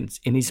times. He can,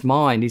 in his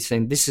mind, he's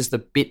saying, this is the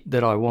bit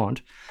that I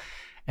want.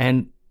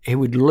 And he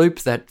would loop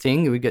that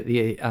thing. He would get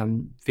the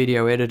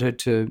video editor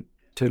to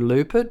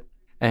loop it,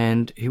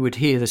 and he would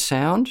hear the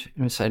sound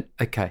and would say,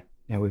 okay,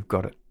 now we've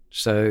got it.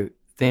 So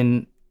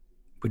then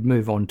we'd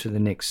move on to the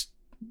next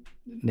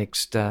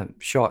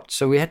shot.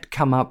 So we had to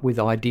come up with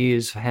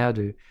ideas how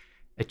to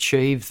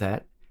achieve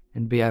that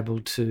and be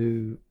able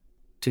to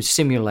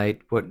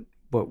simulate what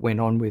went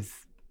on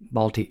with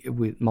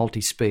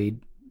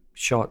multi-speed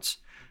shots.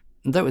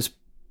 And that was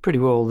pretty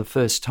well the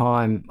first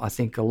time, I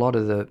think, a lot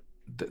of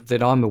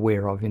that I'm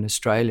aware of in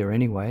Australia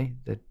anyway,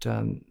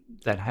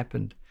 that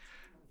happened.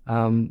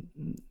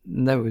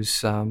 There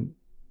was a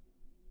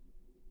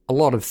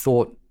lot of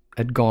thought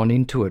had gone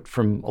into it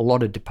from a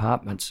lot of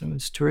departments. It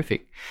was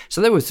terrific.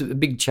 So that was a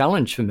big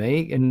challenge for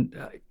me, and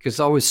because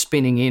I was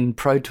spinning in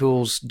Pro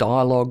Tools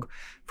dialogue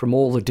from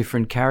all the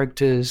different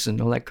characters and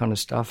all that kind of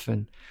stuff,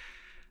 and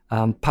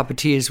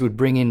puppeteers would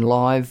bring in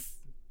live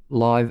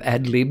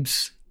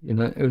ad-libs.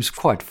 It was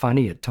quite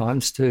funny at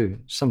times too.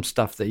 Some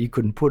stuff that you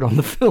couldn't put on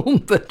the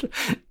film, but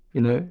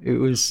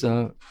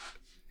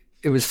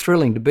it was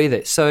thrilling to be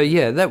there. So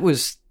yeah, that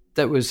was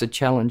a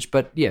challenge.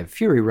 But yeah,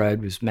 Fury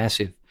Road was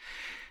massive.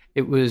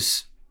 It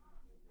was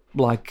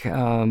like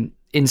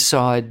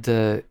inside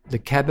the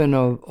cabin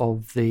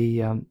of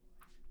the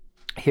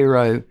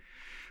Hero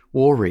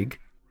war rig,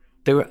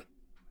 there were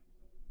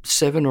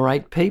 7 or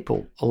 8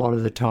 people a lot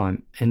of the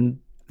time, and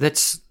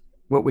that's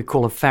what we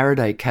call a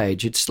Faraday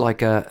cage. It's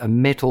like a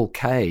metal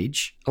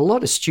cage. A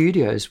lot of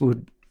studios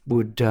would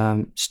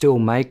still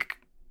make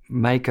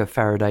a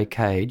Faraday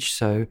cage,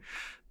 so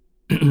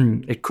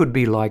it could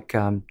be like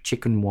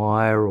chicken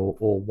wire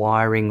or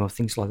wiring or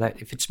things like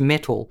that. If it's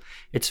metal,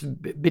 it's a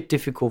bit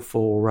difficult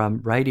for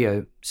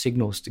radio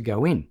signals to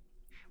go in.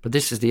 But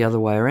this is the other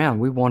way around.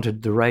 We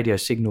wanted the radio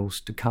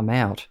signals to come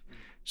out,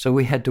 so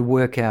we had to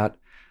work out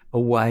a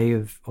way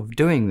of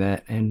doing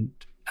that. And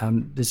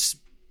it's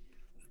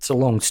a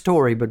long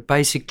story, but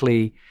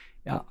basically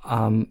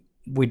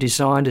we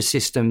designed a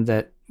system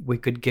that we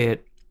could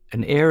get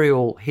an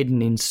aerial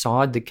hidden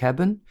inside the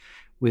cabin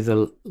with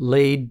a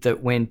lead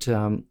that went,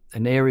 an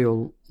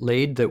aerial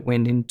lead that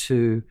went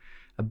into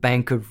a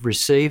bank of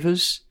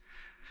receivers.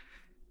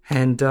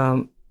 And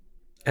out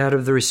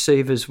of the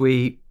receivers,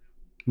 we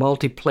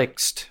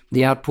multiplexed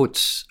the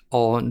outputs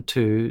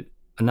onto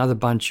another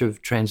bunch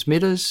of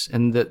transmitters,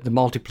 and the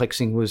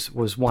multiplexing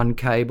was one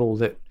cable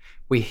that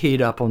we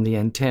hid up on the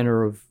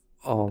antenna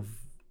of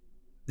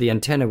the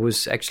antenna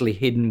was actually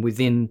hidden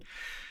within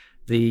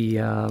the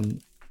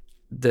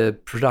the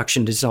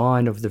production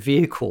design of the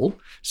vehicle,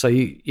 so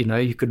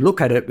you could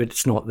look at it, but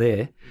it's not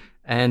there,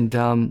 and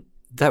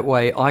that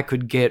way I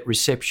could get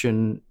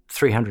reception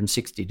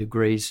 360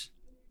 degrees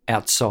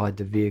outside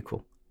the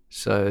vehicle.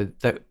 So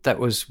that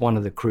was one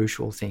of the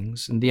crucial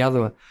things, and the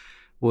other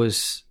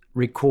was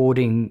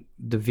recording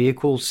the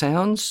vehicle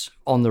sounds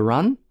on the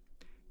run,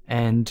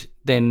 and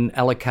then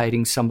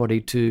allocating somebody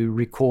to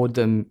record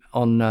them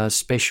on a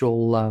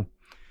special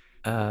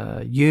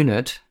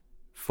unit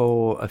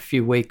for a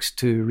few weeks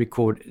to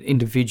record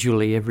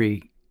individually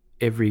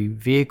every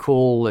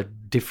vehicle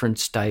at different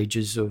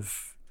stages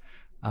of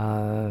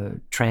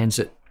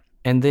transit.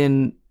 And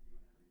then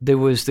there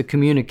was the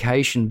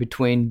communication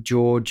between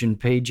George and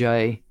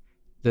PJ,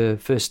 the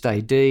first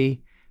AD,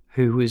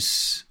 who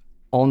was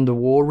on the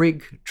war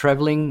rig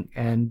travelling,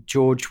 and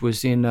George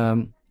was in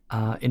a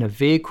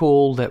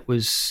vehicle that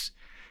was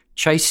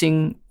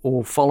chasing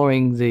or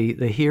following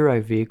the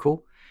hero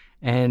vehicle,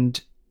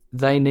 and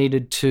they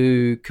needed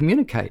to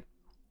communicate.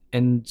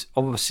 And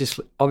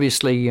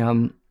obviously,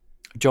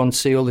 John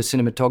Seal, the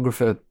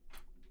cinematographer,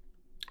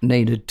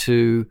 needed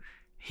to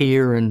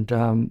hear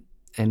and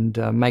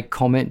make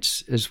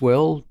comments as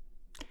well.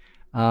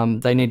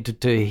 They needed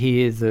to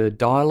hear the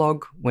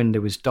dialogue when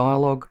there was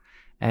dialogue,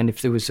 and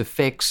if there was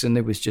effects and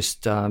there was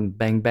just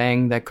bang,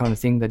 bang, that kind of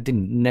thing, they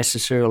didn't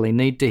necessarily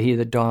need to hear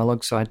the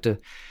dialogue, so I had to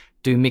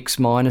do mix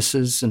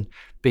minuses and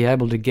be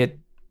able to get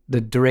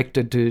the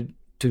director to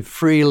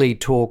freely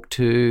talk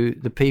to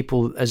the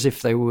people as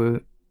if they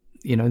were,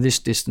 this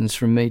distance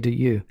from me to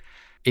you,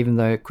 even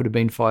though it could have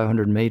been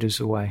 500 metres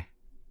away,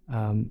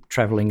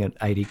 travelling at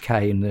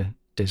 80k in the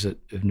desert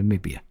of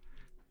Namibia.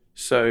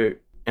 So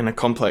in a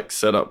complex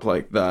setup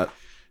like that,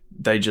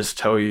 they just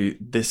tell you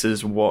this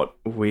is what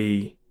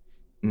we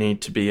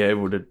need to be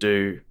able to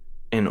do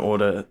in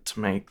order to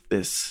make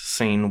this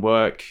scene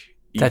work.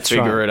 That's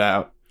figure right. it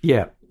out.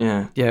 Yeah,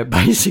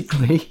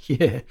 basically,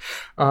 yeah.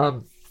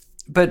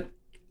 But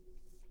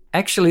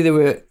actually,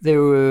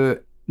 there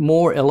were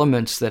more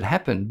elements that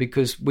happened,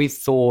 because we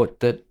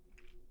thought that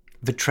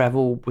the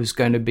travel was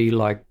going to be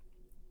like,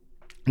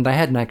 they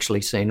hadn't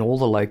actually seen all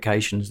the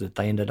locations that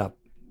they ended up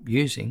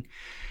using,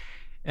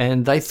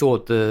 and they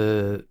thought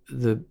the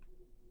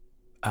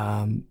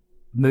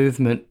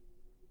movement,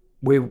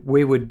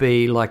 we would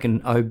be like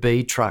an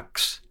OB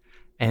trucks,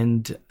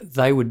 and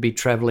they would be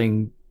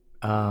travelling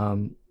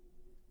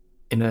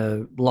in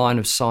a line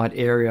of sight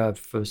area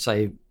for,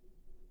 say,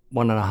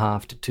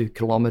 1.5 to 2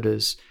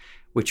 kilometres,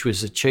 which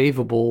was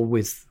achievable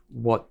with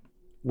what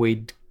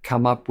we'd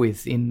come up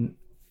with in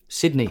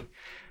Sydney.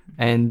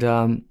 And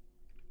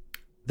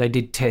they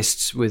did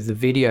tests with the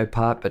video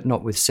part, but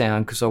not with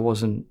sound, because I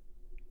wasn't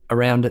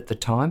around at the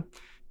time.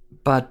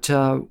 But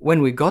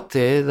when we got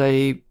there,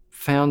 they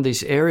found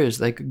these areas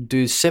they could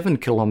do 7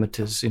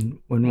 kilometres in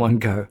one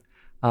go.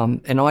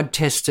 And I'd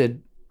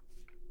tested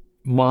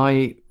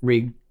my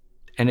rig,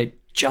 and it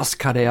just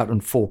cut out on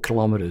 4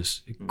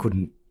 kilometres. It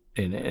couldn't,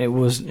 and it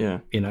was,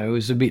 it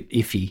was a bit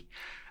iffy.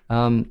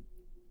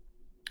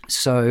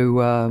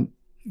 So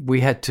we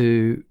had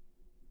to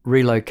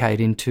relocate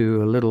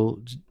into a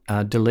little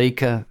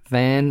Delica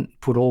van,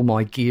 put all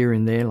my gear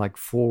in there, like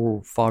 4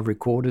 or 5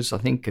 recorders, I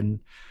think, and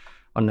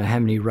I don't know how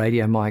many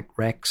radio mic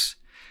racks,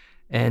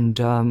 and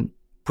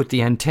put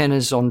the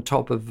antennas on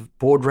top of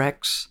board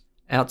racks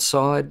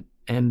outside.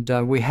 And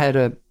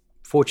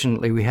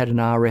fortunately, we had an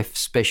RF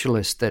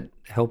specialist that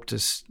helped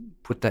us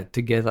put that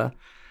together.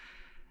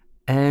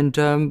 And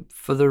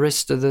for the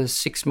rest of the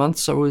 6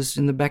 months, I was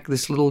in the back of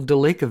this little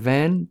Delica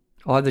van,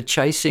 either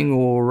chasing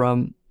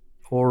or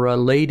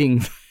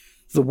leading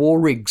the war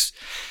rigs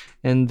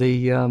and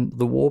the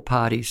war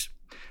parties.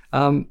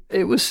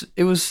 It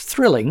was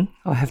thrilling,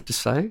 I have to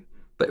say,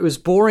 but it was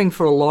boring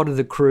for a lot of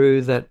the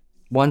crew that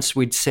once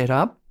we'd set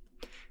up,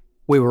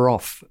 we were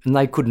off and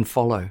they couldn't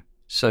follow.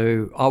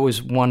 So I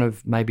was one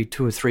of maybe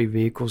 2 or 3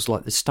 vehicles,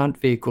 like the stunt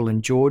vehicle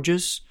and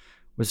George's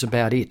was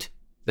about it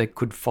that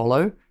could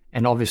follow,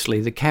 and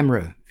obviously the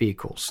camera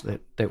vehicles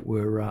that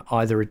were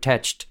either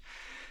attached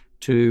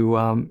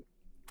to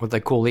what they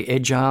call the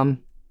edge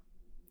arm,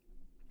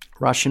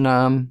 Russian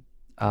arm.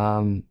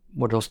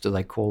 What else do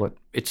they call it?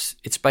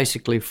 It's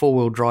basically a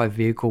 4-wheel drive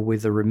vehicle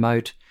with a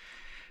remote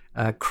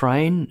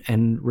crane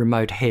and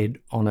remote head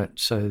on it,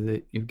 so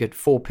that you get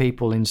 4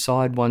 people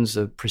inside. One's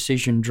a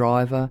precision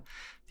driver,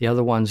 the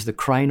other one's the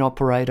crane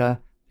operator,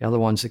 the other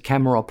one's the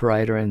camera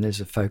operator, and there's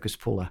a focus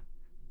puller.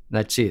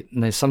 That's it.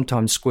 And they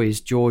sometimes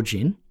squeeze George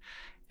in,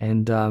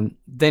 and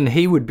then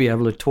he would be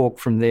able to talk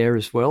from there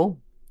as well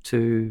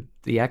to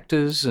the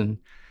actors. And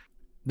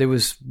there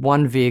was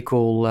one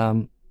vehicle,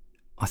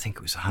 I think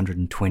it was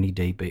 120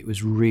 dB. It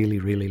was really,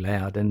 really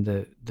loud. And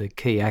the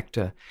key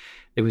actor,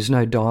 there was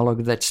no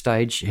dialogue at that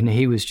stage, and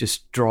he was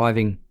just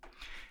driving,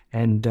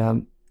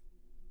 and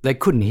they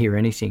couldn't hear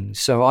anything.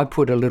 So I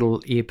put a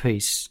little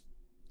earpiece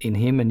in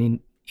him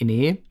and in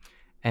ear,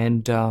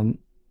 and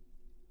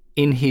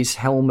in his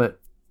helmet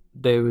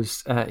there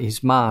was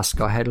his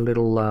mask. I had a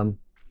little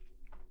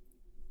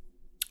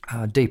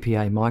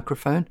DPA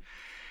microphone,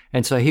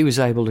 And so he was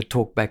able to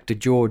talk back to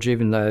George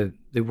even though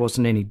there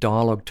wasn't any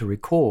dialogue to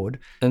record.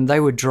 And they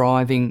were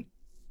driving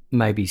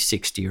maybe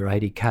 60 or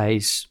 80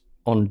 Ks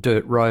on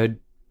dirt road,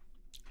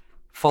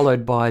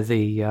 followed by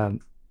the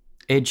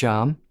edge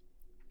arm.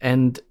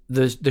 And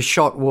the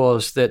shot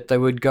was that they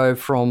would go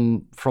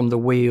from the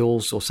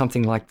wheels or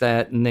something like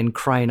that and then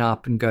crane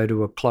up and go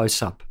to a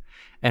close-up.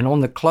 And on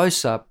the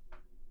close-up,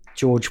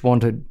 George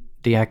wanted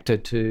the actor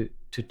to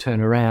turn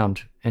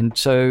around. And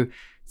so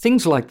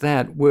things like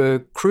that were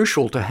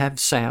crucial to have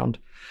sound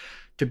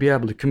to be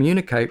able to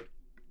communicate,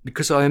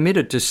 because I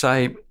omitted to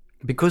say,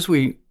 because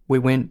we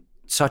went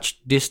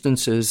such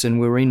distances and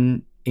we're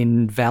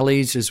in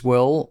valleys as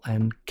well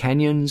and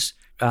canyons,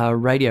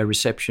 radio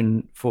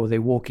reception for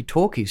their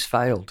walkie-talkies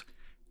failed.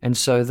 And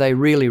so they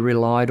really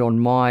relied on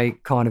my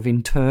kind of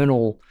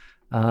internal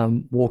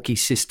walkie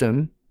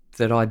system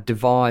that I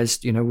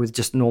devised, with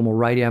just normal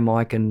radio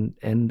mic and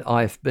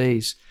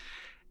IFBs.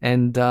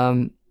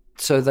 And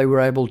so they were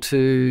able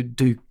to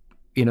do,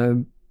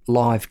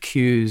 live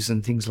cues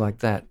and things like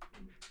that,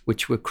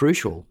 which were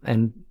crucial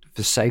and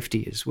for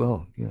safety as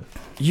well. Yeah.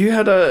 You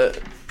had a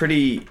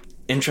pretty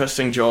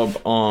interesting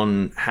job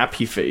on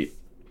Happy Feet,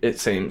 it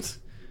seems.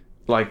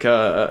 Like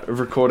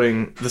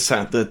recording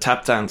the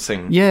tap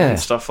dancing and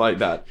stuff like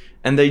that.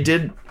 And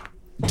did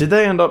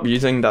they end up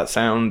using that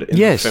sound in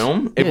the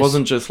film? It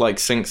wasn't just like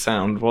sync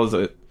sound, was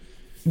it?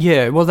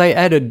 Yeah, well, they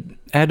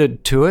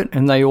added to it,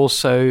 and they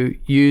also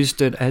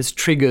used it as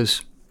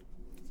triggers.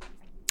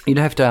 You'd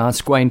have to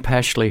ask Wayne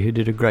Pashley, who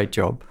did a great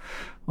job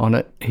on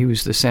it. He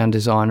was the sound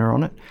designer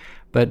on it.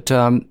 But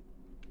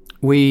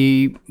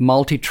we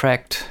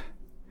multi-tracked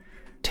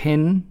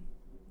 10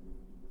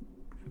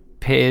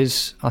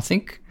 pairs, I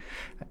think.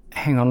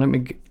 Hang on, let me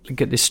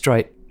get this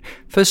straight.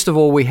 First of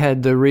all, we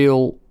had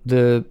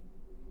the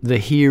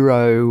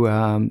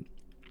hero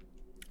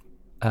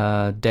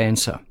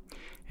dancer,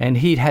 and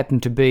he'd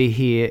happened to be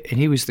here, and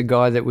he was the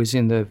guy that was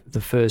in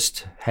the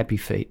first Happy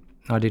Feet.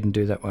 I didn't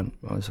do that one.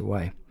 I was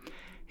away.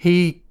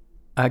 He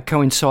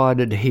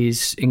coincided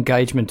his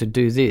engagement to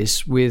do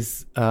this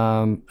with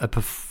a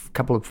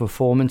couple of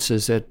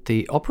performances at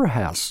the Opera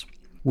House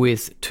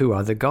with 2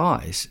 other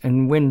guys.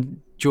 And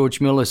when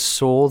George Miller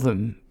saw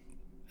them,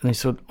 and they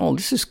thought, oh,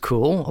 this is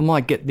cool. I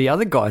might get the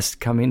other guys to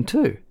come in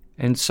too.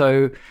 And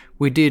so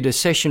we did a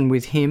session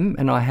with him,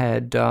 and I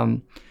had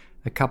a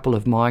couple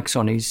of mics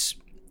on his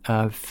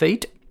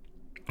feet,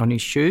 on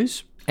his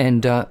shoes,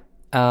 and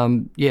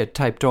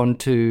taped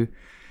onto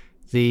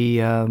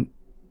the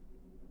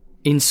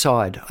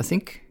inside, I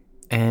think,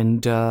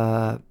 and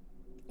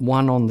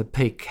one on the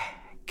peak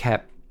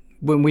cap.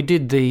 When we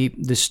did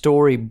the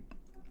story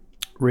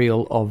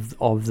reel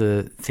of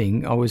the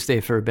thing, I was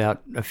there for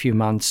about a few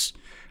months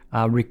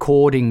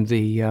recording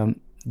the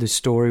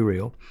story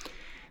reel.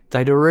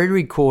 They'd already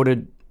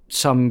recorded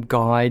some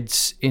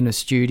guides in a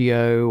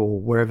studio or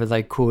wherever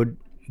they could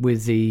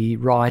with the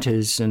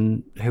writers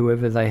and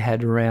whoever they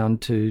had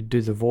around to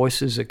do the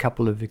voices, a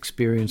couple of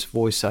experienced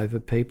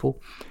voiceover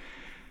people.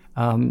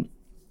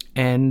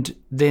 And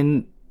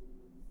then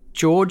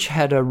George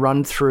had a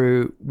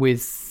run-through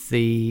with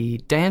the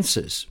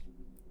dancers,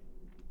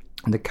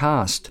 the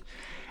cast.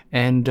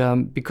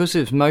 And because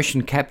it's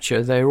motion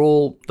capture, they've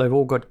all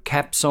got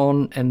caps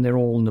on, and they're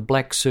all in the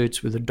black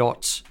suits with the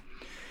dots.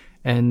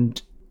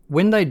 And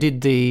when they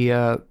did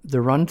the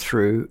run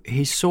through,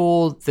 he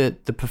saw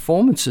that the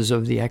performances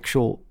of the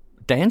actual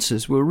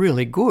dancers were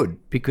really good,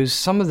 because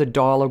some of the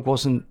dialogue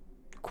wasn't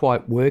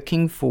quite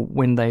working for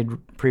when they'd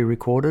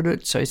pre-recorded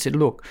it. So he said,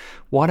 "Look,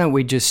 why don't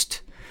we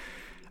just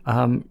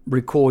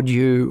record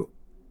you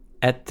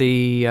at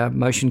the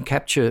motion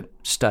capture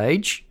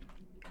stage,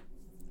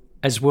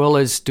 as well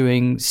as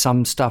doing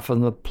some stuff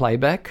on the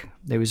playback.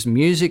 There was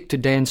music to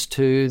dance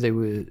to, there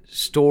were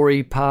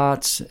story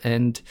parts,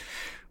 and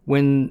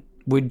when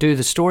we'd do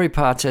the story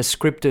parts as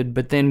scripted,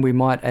 but then we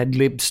might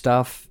ad-lib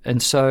stuff."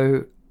 And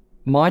so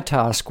my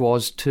task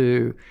was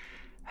to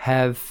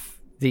have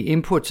the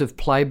inputs of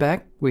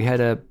playback. We had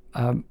a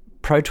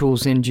Pro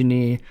Tools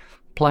engineer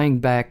playing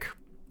back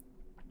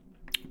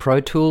Pro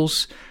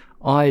Tools.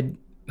 I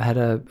had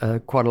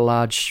a quite a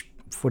large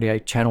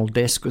 48-channel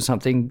desk or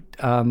something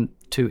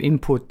to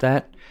input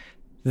that.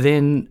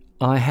 Then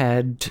I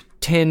had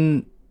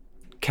 10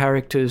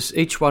 characters,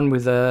 each one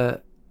with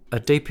a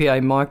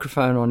DPA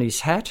microphone on his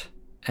hat,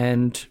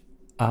 and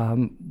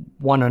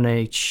one on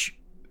each.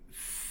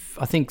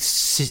 I think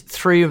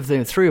 3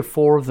 or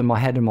 4 of them I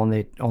had them on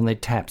their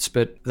taps,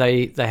 but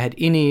they had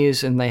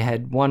in-ears, and they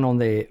had one on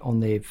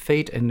their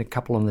feet and a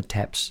couple on the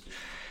taps.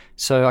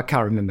 So I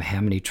can't remember how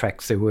many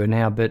tracks there were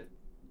now, but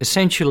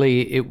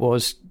essentially it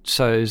was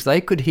so as they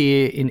could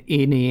hear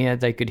in-ear,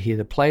 they could hear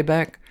the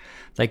playback,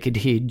 they could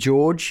hear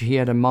George. He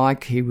had a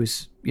mic. He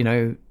was,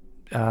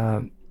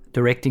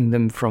 directing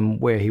them from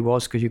where he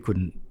was, because you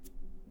couldn't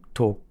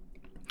talk.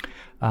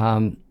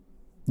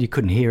 You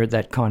couldn't hear at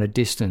that kind of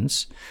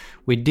distance.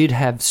 We did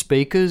have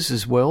speakers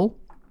as well,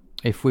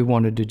 if we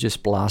wanted to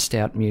just blast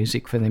out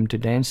music for them to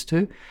dance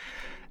to.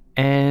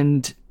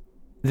 And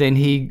then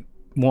he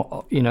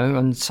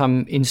in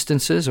some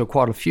instances, or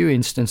quite a few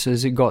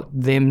instances, it got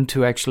them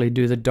to actually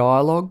do the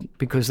dialogue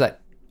because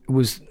that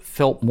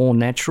felt more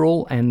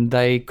natural and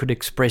they could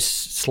express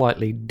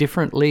slightly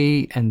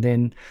differently, and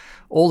then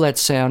all that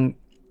sound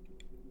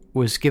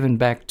was given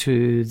back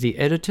to the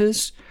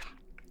editors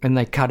and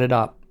they cut it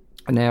up.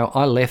 Now,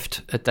 I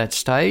left at that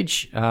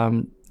stage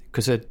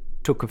because it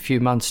took a few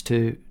months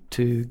to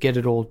get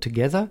it all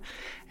together.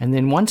 And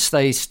then once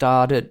they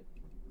started,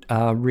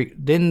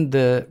 then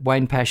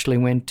Wayne Pashley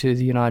went to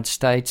the United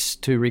States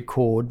to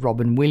record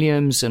Robin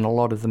Williams and a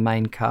lot of the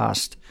main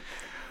cast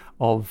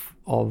of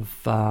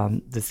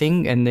the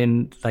thing, and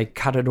then they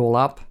cut it all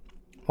up.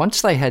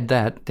 Once they had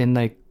that, then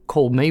they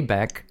called me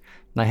back.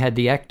 They had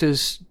the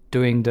actors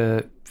doing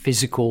the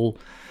physical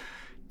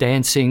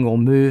dancing or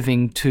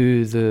moving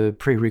to the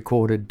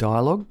pre-recorded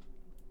dialogue,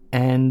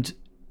 and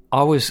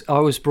I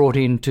was brought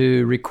in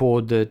to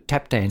record the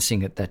tap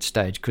dancing at that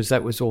stage because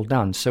that was all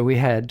done. So we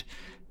had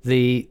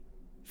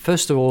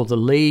first of all the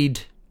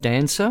lead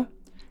dancer,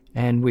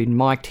 and we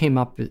mic'd him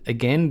up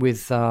again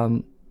with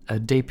a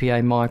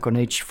DPA mic on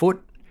each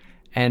foot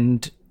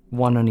and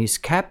one on his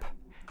cap.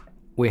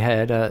 We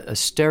had a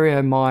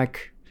stereo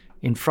mic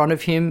in front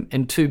of him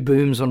and two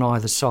booms on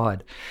either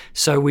side.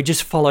 So we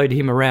just followed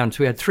him around. So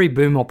we had three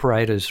boom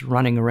operators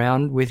running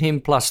around with him,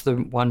 plus the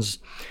ones.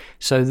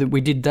 So that we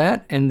did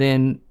that, and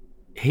then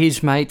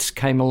his mates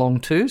came along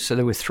too. So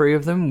there were three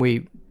of them.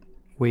 We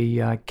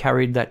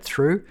carried that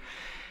through.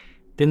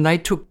 Then they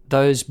took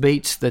those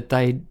beats that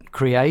they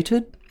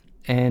created,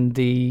 and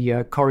the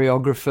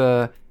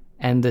choreographer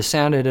and the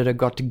sound editor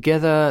got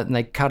together and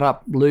they cut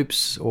up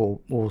loops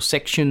or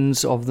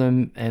sections of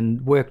them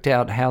and worked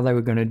out how they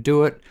were going to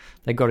do it.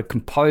 They got a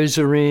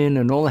composer in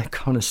and all that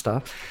kind of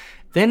stuff.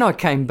 Then I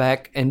came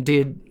back and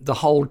did the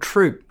whole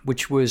troupe,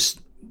 which was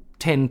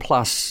 10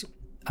 plus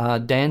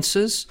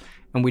dancers,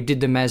 and we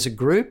did them as a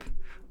group.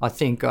 I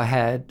think I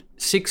had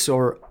 6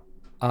 or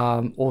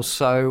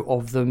so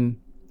of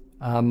them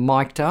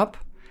mic'd up,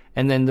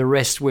 and then the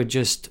rest were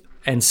just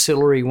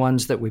ancillary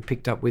ones that we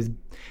picked up with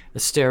a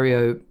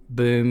stereo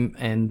boom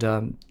and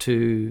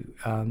 2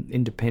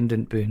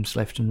 independent booms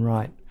left and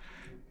right.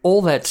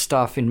 All that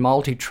stuff in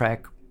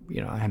multi-track,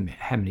 how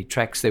many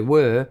tracks there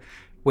were,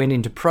 went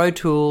into Pro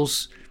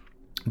Tools.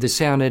 The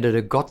sound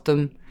editor got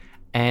them,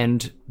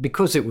 and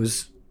because it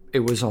was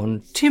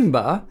on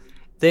timbre,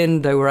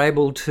 then they were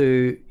able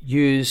to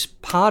use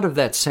part of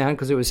that sound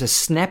because it was a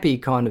snappy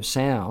kind of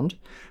sound,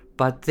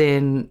 but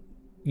then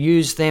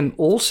use them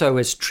also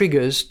as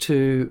triggers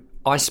to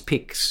ice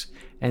picks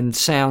and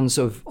sounds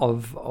of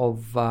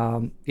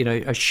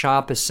a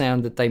sharper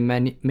sound that they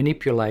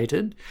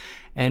manipulated.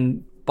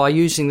 And by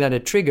using that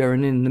as trigger,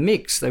 and in the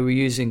mix, they were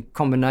using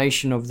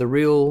combination of the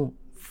real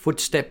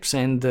footsteps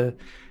and the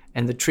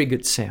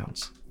triggered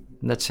sounds.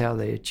 And that's how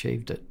they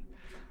achieved it.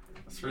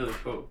 That's really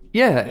cool.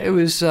 Yeah, it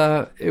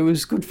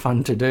was good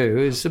fun to do.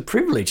 It was a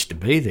privilege to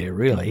be there,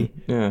 really.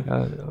 Yeah.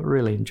 I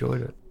really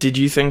enjoyed it. Did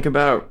you think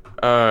about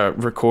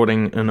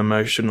recording an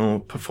emotional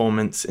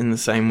performance in the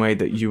same way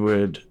that you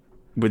would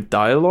with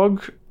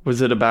dialogue?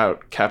 Was it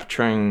about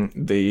capturing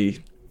the...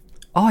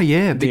 Oh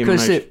yeah,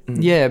 because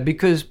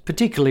because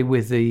particularly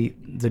with the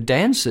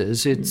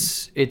dancers,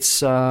 it's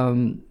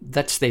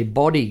that's their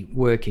body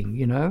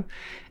working,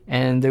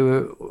 and there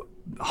were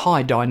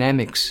high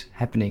dynamics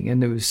happening,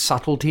 and there was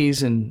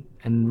subtleties and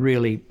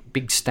really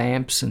big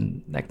stamps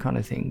and that kind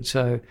of thing.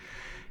 So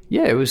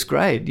yeah, it was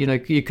great.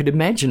 You could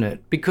imagine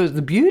it, because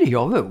the beauty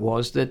of it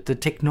was that the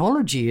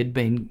technology had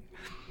been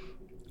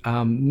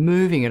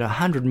moving at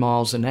 100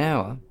 miles an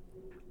hour.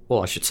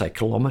 Well, I should say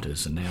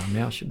kilometres an hour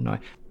now, shouldn't I?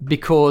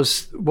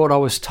 Because what I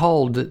was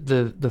told, that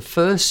the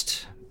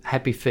first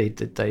Happy Feet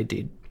that they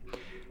did,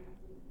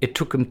 it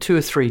took them 2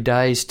 or 3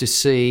 days to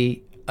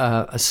see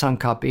a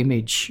sunk up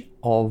image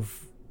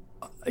of,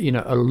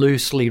 a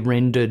loosely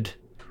rendered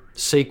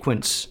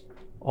sequence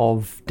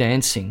of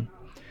dancing,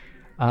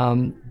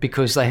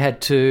 because they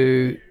had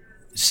to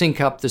sync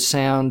up the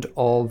sound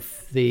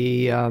of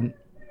the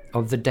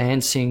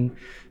dancing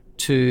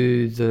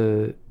to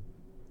the.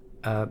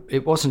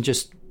 It wasn't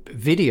just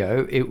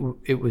video;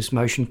 it was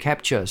motion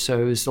capture.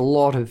 So it was a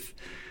lot of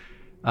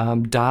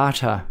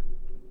data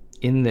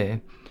in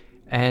there,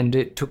 and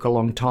it took a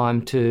long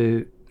time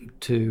to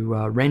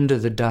render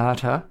the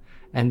data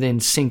and then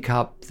sync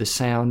up the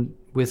sound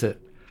with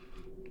it.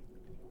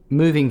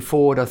 Moving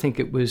forward, I think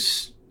it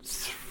was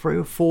 3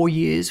 or 4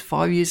 years,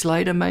 5 years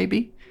later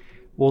maybe.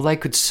 Well, they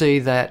could see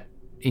that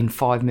in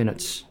 5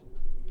 minutes.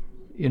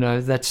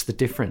 That's the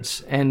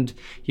difference. And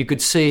you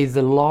could see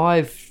the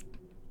live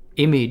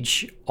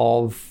image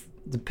of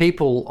the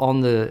people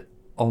on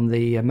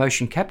the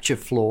motion capture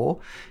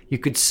floor. You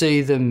could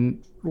see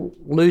them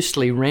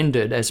loosely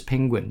rendered as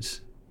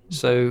penguins.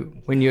 So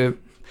when you're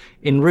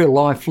in real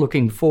life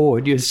looking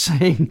forward, you're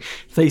seeing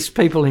these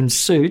people in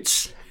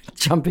suits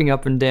jumping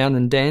up and down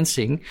and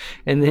dancing,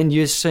 and then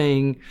you're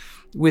seeing,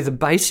 with a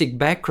basic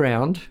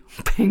background,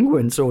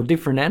 penguins or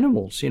different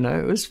animals. It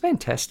was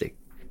fantastic.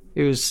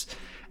 It was,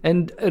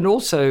 and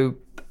also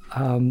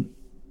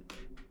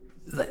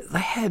they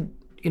had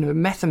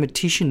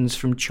mathematicians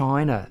from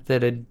China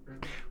that had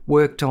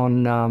worked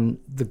on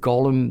the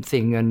Golem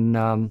thing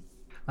and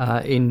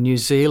in New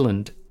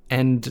Zealand,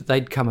 and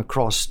they'd come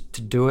across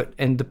to do it.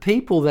 And the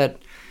people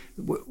that,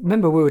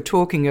 remember we were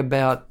talking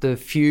about the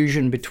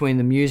fusion between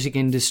the music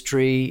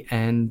industry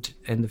and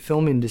the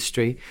film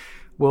industry.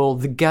 Well,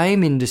 the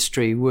game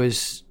industry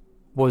was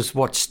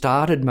what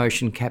started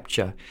motion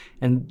capture,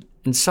 and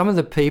some of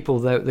the people,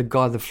 the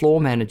guy, the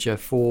floor manager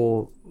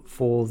for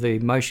the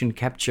motion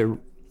capture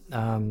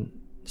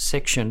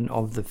section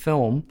of the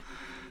film,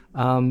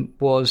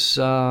 was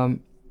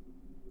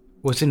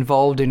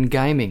involved in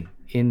gaming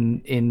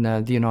in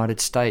the United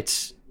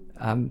States,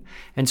 and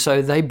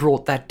so they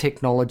brought that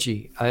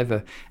technology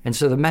over. And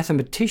so the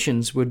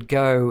mathematicians would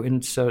go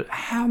and so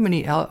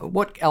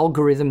what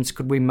algorithms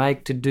could we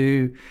make to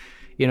do,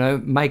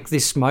 make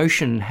this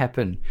motion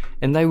happen?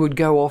 And they would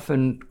go off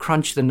and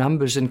crunch the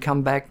numbers and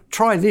come back,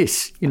 try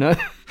this, and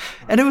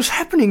it was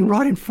happening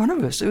right in front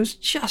of us. It was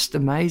just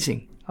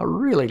amazing. I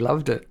really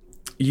loved it.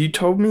 You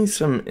told me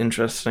some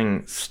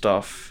interesting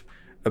stuff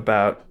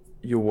about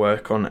your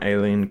work on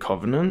Alien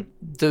Covenant.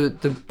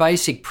 The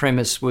basic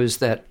premise was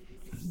that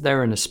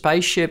they're in a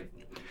spaceship,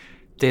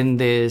 then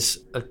there's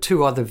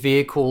two other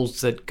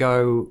vehicles that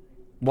go,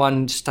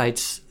 one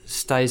stays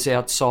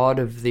outside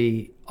of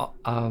the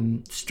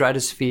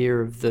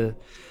stratosphere of the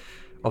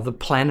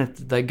planet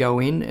that they go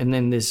in, and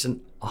then there's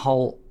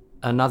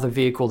another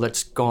vehicle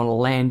that's gone, a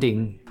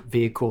landing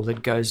vehicle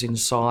that goes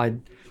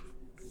inside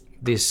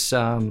this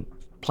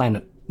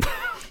planet.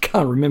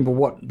 Can't remember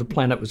what the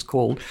planet was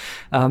called.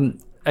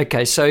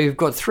 Okay, so you've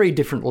got three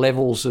different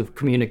levels of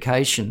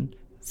communication,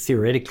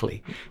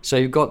 theoretically. So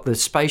you've got the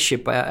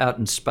spaceship out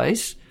in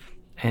space,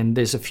 and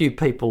there's a few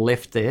people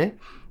left there,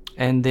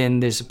 and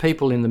then there's the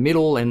people in the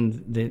middle,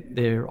 and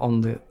they're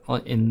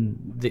in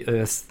the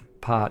Earth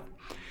part.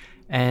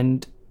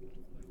 And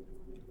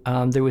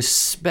there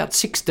was about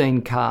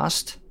 16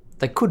 cast.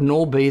 They couldn't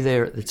all be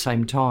there at the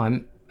same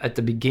time at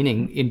the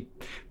beginning. In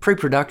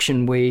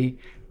pre-production, we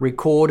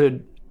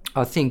recorded,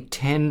 I think,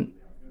 10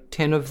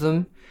 of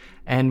them,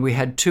 and we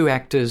had two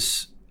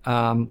actors,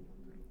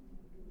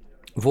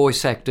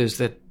 voice actors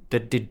that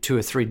did two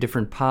or three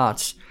different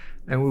parts,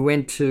 and we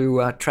went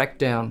to track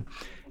down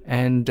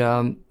and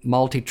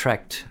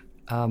multi-tracked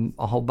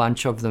a whole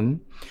bunch of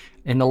them.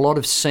 In a lot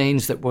of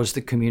scenes, that was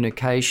the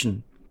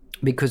communication,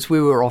 because we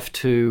were off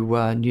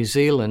to New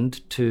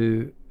Zealand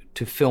to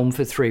film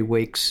for 3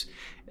 weeks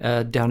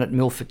down at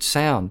Milford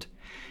Sound.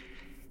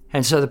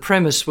 And so the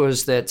premise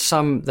was that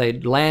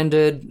they'd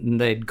landed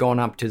and they'd gone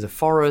up to the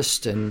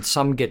forest, and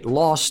some get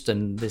lost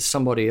and there's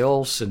somebody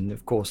else, and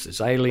of course there's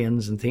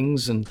aliens and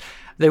things, and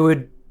there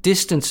were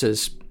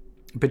distances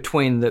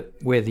between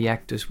where the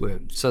actors were.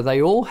 So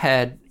they all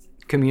had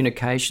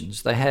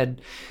communications. They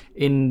had,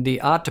 in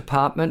the art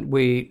department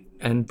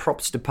and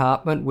props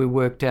department,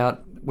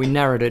 we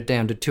narrowed it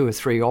down to 2 or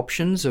 3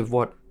 options of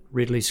what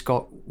Ridley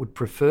Scott would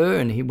prefer,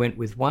 and he went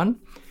with one.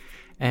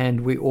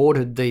 And we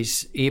ordered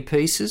these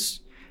earpieces.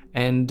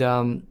 And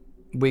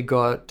we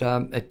got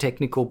a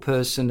technical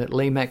person at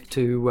Lemac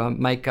to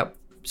make up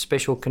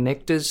special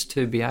connectors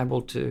to be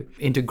able to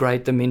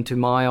integrate them into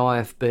my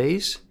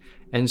IFBs.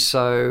 And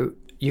so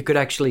you could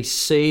actually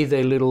see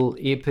their little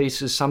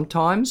earpieces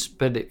sometimes,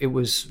 but it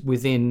was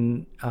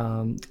within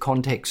the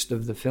context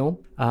of the film.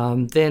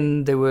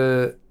 Then there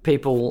were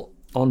people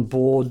on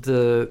board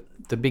the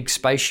big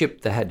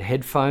spaceship that had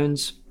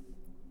headphones.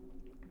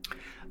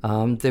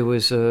 There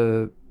was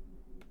a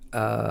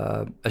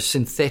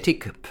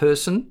synthetic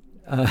person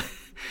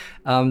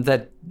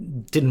that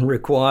didn't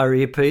require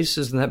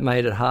earpieces, and that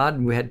made it hard,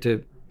 and we had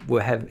to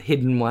have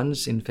hidden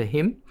ones in for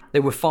him.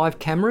 There were 5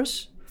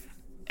 cameras,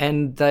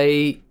 and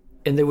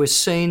there were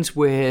scenes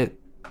where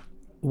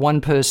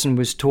one person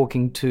was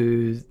talking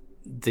to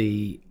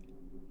the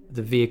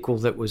vehicle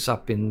that was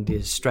up in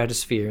the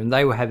stratosphere, and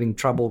they were having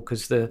trouble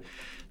because the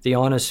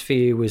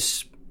ionosphere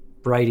was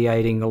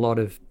radiating a lot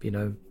of,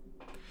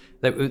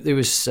 there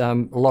was a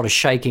lot of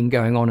shaking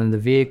going on in the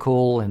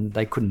vehicle, and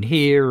they couldn't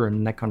hear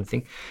and that kind of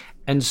thing.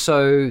 And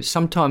so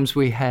sometimes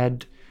we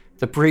had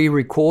the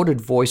pre-recorded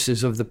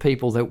voices of the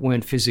people that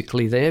weren't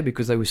physically there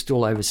because they were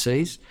still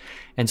overseas.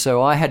 And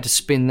so I had to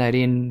spin that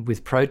in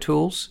with Pro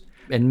Tools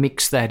and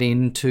mix that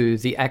into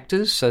the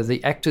actors. So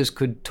the actors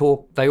could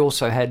talk. They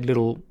also had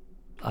little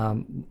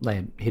they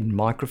had hidden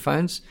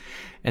microphones,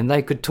 and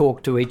they could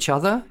talk to each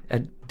other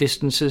at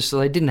distances, so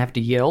they didn't have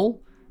to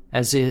yell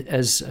as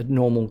a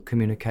normal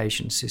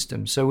communication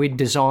system. So we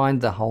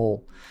designed the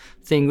whole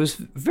thing. It was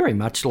very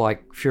much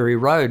like Fury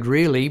Road,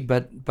 really,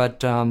 but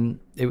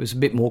it was a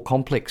bit more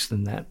complex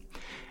than that.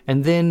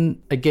 And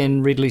then,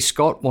 again, Ridley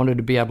Scott wanted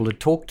to be able to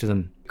talk to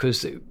them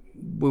because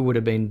we would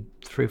have been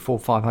 300,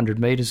 400, 500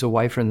 metres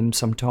away from them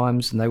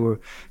sometimes, and they were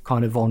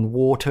kind of on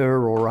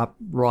water or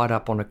right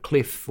up on a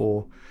cliff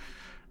or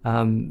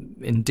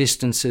in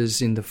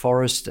distances in the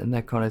forest and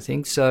that kind of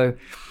thing. So,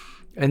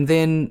 and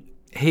then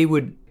he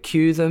would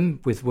cue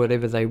them with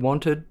whatever they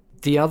wanted.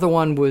 The other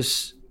one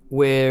was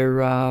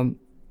where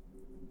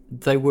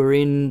they were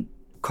in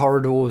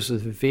corridors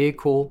of the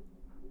vehicle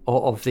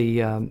of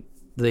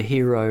the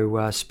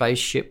hero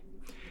spaceship,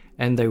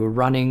 and they were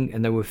running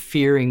and they were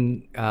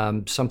fearing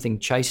something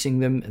chasing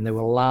them, and there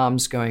were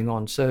alarms going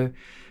on. So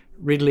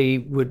Ridley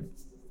would,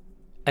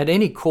 at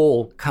any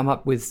call, come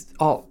up with,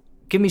 "Oh,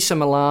 give me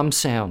some alarm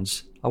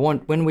sounds.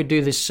 When we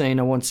do this scene,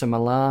 I want some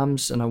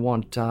alarms, and I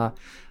want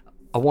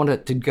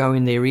it to go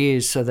in their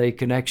ears so they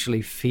can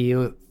actually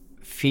fear,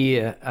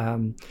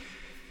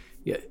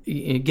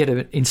 get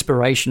an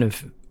inspiration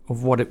of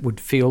what it would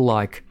feel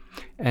like."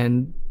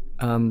 And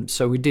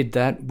so we did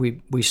that.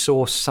 We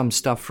saw some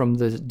stuff from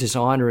the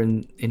designer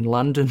in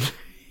London.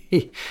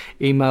 He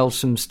emailed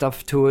some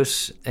stuff to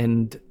us,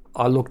 and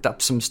I looked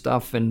up some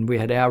stuff, and we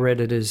had our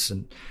editors,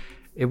 and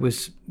it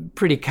was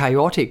pretty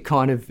chaotic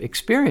kind of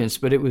experience,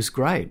 but it was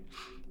great.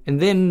 And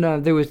then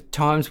there were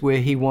times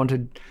where he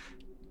wanted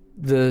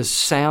the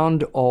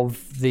sound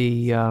of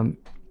the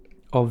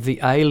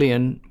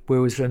alien, where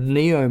it was a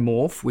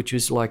neomorph, which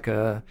was like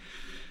a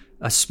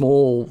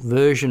small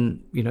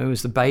version, it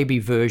was the baby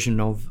version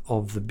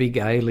of the big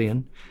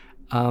alien.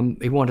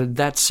 He wanted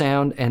that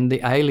sound and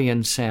the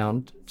alien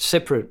sound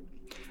separate,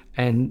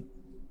 and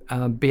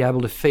be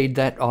able to feed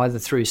that either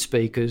through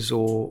speakers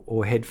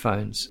or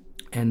headphones,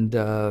 and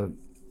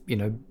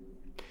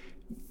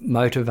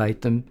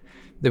motivate them.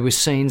 There were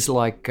scenes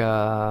like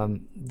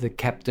the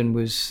captain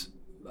was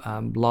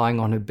lying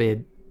on her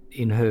bed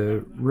in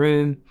her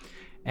room,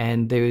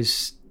 and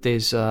there's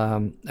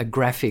a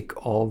graphic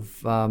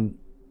of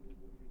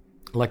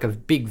like a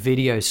big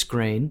video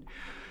screen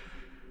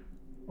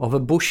of a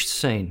bush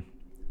scene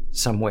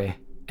somewhere,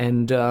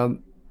 and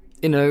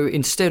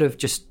instead of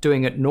just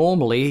doing it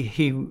normally,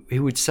 he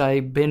would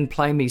say, "Ben,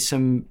 play me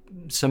some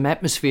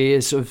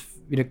atmospheres of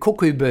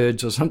cuckoo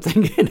birds or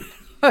something."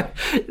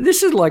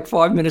 This is like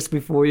 5 minutes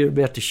before you're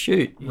about to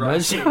shoot,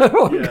 right? So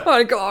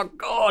oh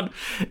God,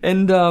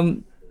 and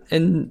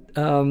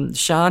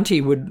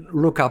Shanti would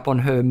look up on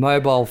her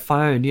mobile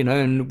phone,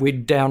 and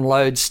we'd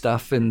download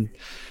stuff and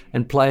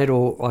play it,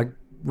 or like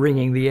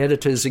ringing the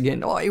editors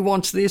again. "Oh, he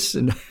wants this,"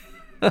 and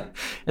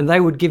and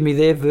they would give me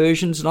their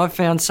versions. And I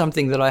found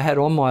something that I had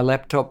on my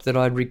laptop that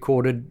I'd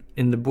recorded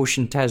in the bush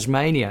in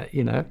Tasmania,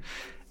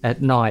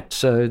 at night.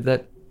 So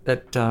that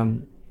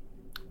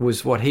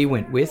was what he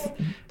went with,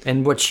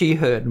 and what she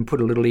heard, and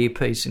put a little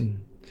earpiece in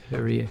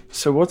her ear.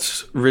 So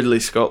what's Ridley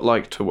Scott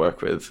like to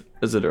work with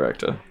as a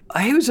director?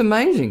 He was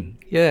amazing.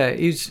 Yeah,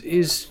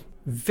 he's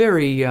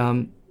very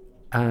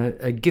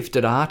a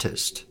gifted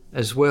artist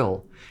as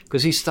well,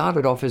 because he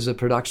started off as a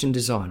production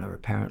designer,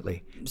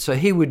 apparently. So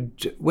he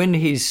would, when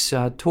he's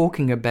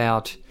talking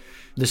about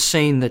the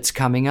scene that's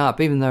coming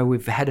up, even though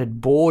we've had it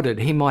boarded,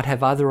 he might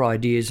have other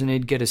ideas, and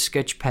he'd get a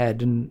sketch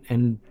pad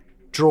and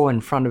draw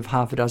in front of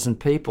half a dozen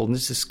people, and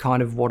this is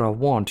kind of what I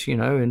want,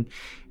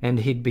 and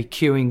he'd be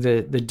cueing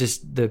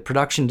the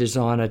production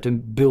designer to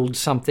build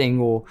something,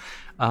 or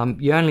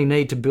you only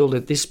need to build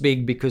it this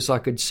big because I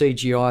could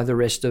CGI the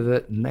rest of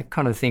it, and that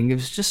kind of thing. It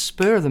was just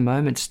spur of the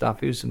moment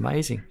stuff. It was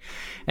amazing.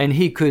 And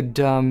he could,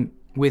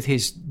 with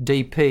his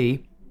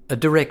DP,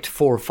 direct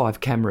 4 or 5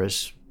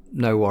 cameras,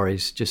 no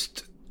worries,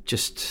 just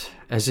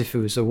as if it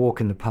was a walk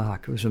in the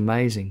park. It was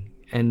amazing.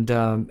 And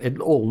it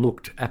all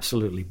looked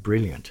absolutely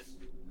brilliant.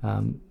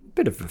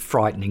 Bit of a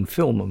frightening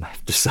film, I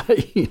have to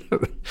say,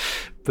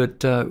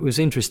 but it was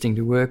interesting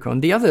to work on.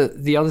 The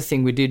other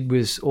thing we did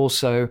was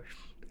also,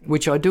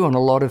 which I do on a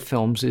lot of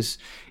films, is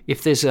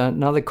if there's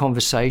another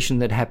conversation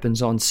that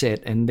happens on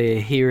set and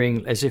they're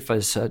hearing as if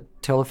it's a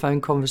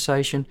telephone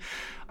conversation,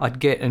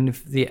 and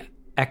if the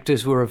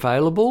actors were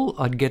available,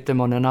 I'd get them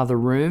on another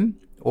room,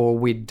 or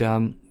would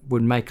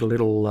make a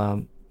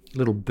little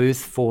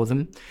booth for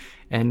them,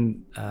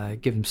 and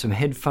give them some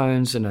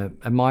headphones and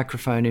a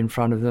microphone in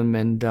front of them,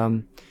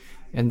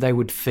 and they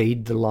would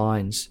feed the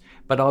lines.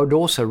 But I would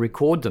also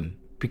record them,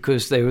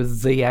 because they were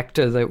the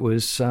actor that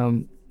was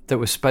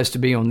supposed to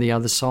be on the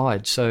other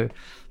side. So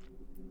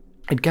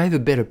it gave a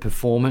better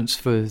performance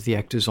for the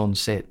actors on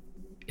set.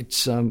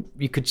 It's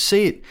you could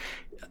see it.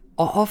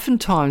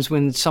 Oftentimes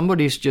when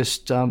somebody's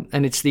just,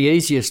 and it's the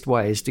easiest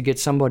way, is to get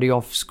somebody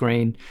off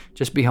screen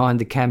just behind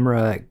the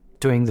camera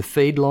doing the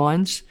feed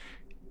lines.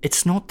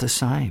 It's not the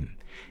same.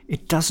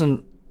 It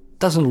doesn't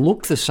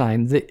look the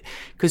same,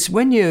 because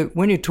when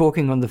you're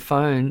talking on the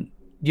phone,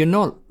 you're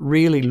not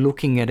really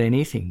looking at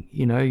anything.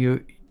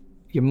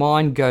 Your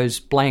mind goes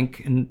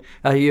blank, and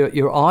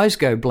your eyes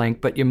go blank,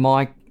 but your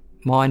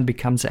mind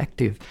becomes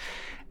active.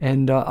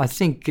 And I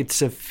think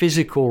it's a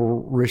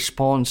physical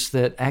response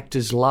that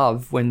actors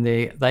love, when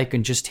they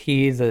can just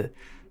hear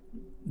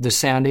the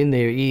sound in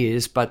their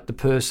ears, but the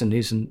person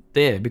isn't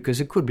there,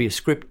 because it could be a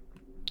script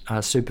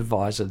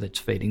supervisor that's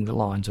feeding the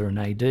lines, or an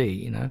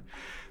AD,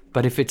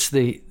 But if it's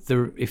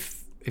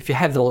if you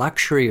have the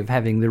luxury of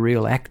having the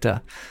real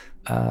actor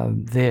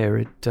there,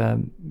 it's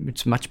a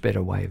much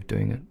better way of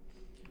doing it.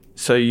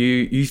 So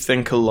you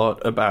think a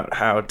lot about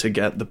how to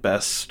get the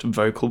best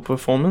vocal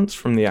performance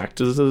from the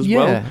actors as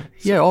well?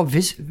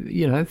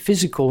 Yeah,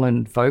 physical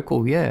and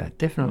vocal, yeah,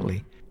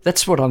 definitely.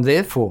 That's what I'm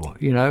there for,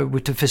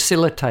 to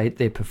facilitate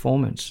their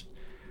performance.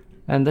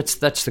 And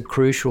that's the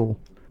crucial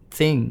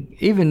thing.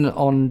 Even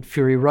on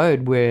Fury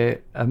Road,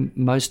 where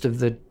most of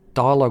the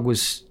dialogue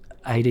was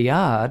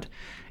ADR'd,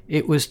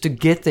 it was to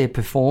get their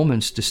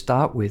performance to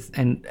start with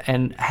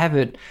and have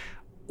it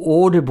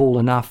audible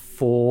enough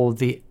for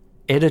the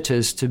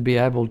editors to be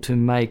able to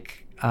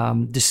make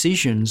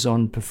decisions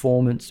on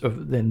performance,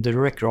 then the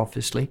director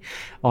obviously,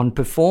 on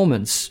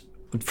performance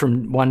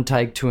from one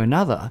take to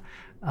another,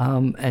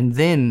 and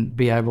then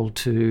be able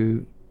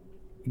to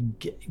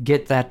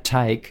get that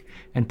take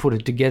and put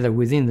it together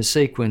within the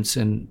sequence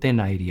and then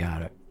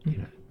ADR it. You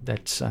know,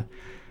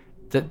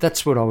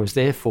 that's what I was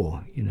there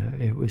for. You know,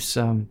 it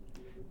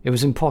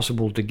was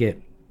impossible to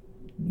get,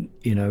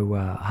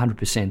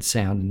 100%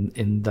 sound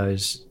in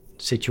those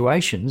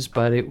situations,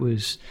 but it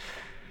was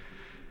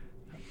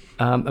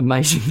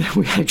amazing that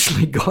we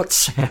actually got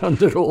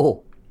sound at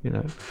all.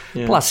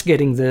 Plus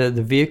getting the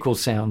vehicle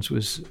sounds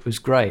was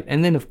great,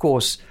 and then of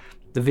course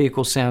the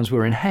vehicle sounds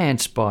were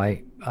enhanced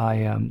by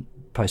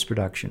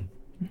post-production.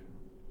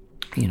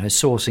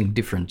 Sourcing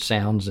different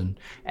sounds and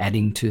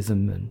adding to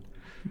them and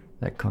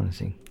that kind of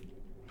thing.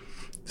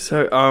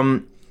 So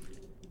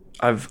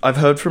I've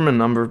heard from a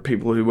number of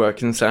people who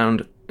work in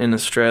sound in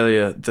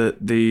Australia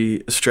that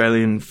the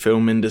Australian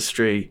film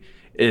industry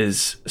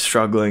is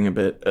struggling a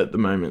bit at the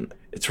moment.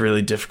 It's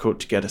really difficult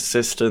to get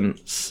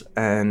assistance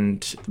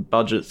and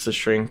budgets are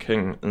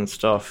shrinking and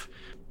stuff.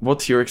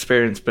 What's your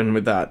experience been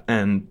with that?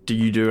 And do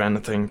you do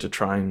anything to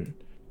try and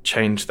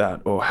change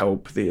that or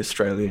help the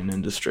Australian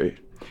industry?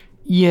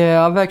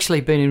 Yeah, I've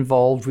actually been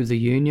involved with the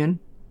union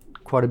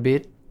quite a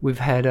bit. We've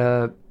had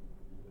a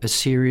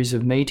series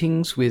of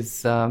meetings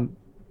with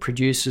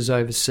producers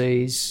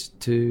overseas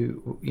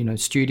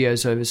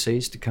studios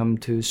overseas to come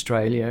to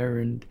Australia,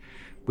 and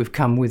we've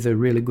come with a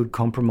really good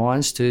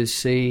compromise to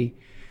see,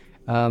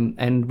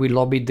 and we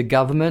lobbied the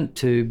government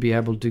to be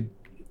able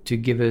to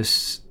give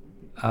us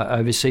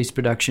overseas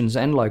productions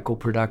and local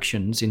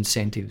productions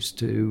incentives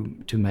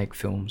to make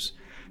films.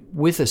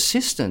 With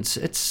assistance,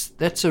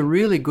 that's a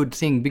really good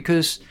thing,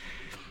 because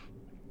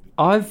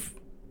I've,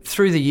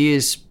 through the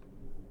years,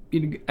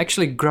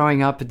 actually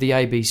growing up at the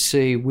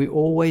ABC, we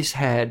always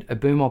had a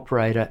boom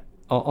operator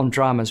on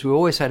dramas. We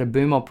always had a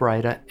boom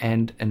operator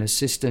and an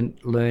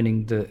assistant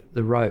learning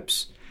the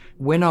ropes.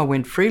 When I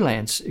went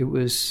freelance, it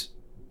was,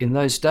 in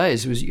those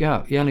days, you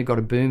only got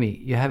a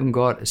boomie. You haven't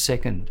got a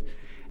second.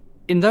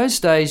 In those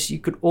days, you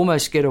could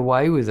almost get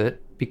away with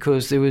it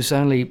because there was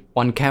only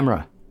one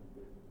camera.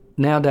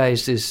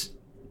 Nowadays, there's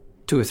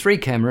 2 or 3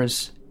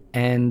 cameras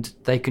and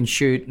they can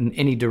shoot in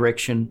any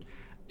direction.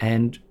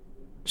 And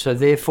so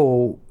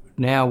therefore,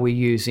 now we're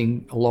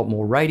using a lot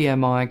more radio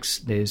mics.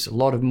 There's a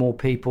lot of more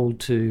people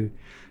to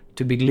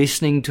be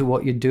listening to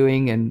what you're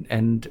doing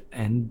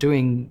and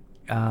doing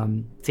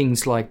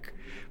things like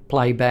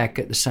playback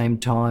at the same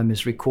time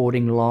as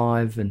recording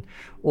live, and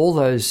all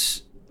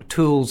those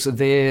tools are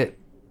there,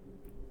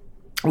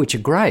 which are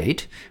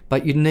great,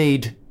 but you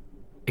need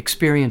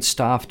experienced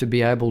staff to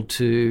be able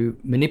to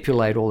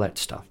manipulate all that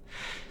stuff.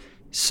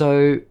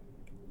 So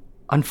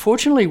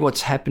unfortunately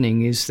what's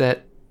happening is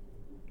that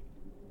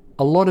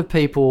a lot of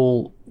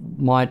people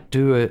might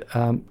do it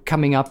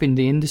coming up in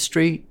the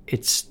industry.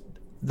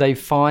 They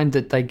find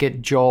that they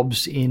get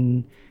jobs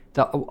in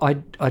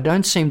I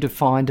don't seem to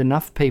find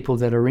enough people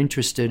that are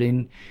interested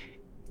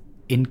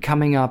in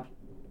coming up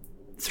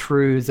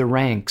through the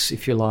ranks,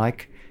 if you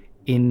like,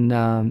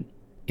 on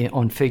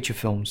feature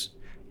films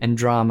and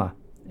drama.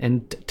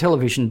 And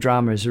television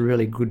drama is a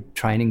really good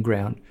training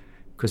ground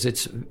because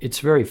it's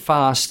very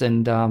fast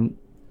and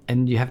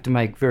you have to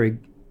make very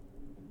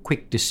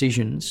quick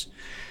decisions.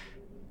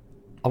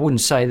 I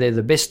wouldn't say they're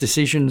the best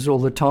decisions all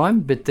the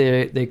time, but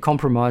they're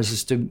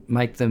compromises to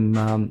make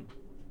them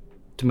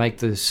to make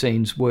the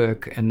scenes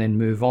work and then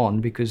move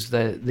on because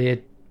their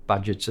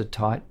budgets are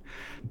tight.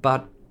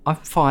 But I'm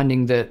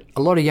finding that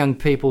a lot of young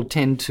people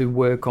tend to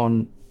work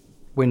on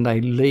when they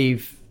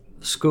leave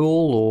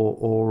school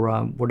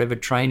or whatever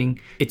training.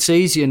 It's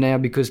easier now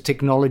because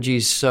technology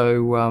is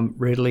so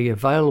readily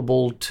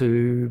available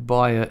to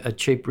buy a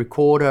cheap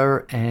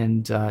recorder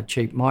and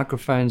cheap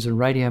microphones and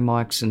radio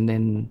mics and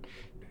then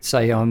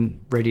say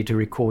I'm ready to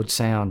record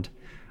sound.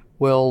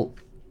 Well,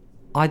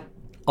 I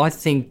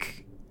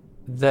think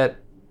that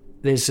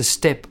there's a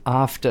step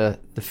after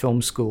the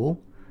film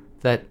school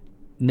that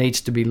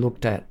needs to be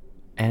looked at,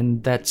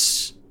 and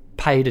that's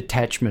paid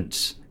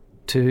attachments,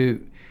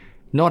 to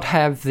not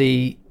have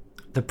the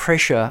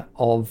pressure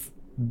of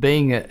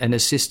being an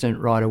assistant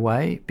right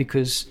away,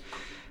 because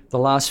the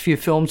last few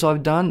films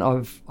I've done,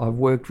 I've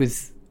worked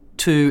with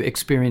 2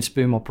 experienced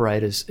boom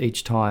operators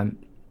each time.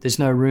 There's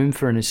no room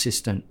for an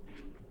assistant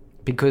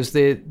because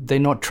they're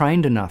not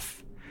trained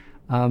enough.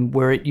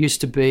 Where it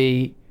used to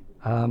be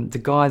the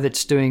guy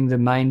that's doing the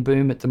main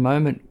boom at the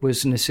moment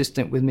was an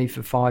assistant with me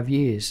for 5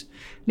 years.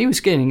 And he was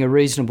getting a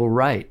reasonable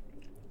rate.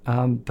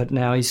 But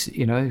now he's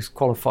a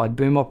qualified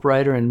boom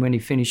operator, and when he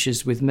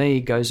finishes with me,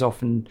 he goes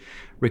off and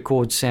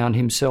records sound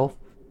himself.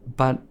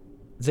 But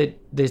there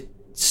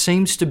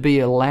seems to be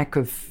a lack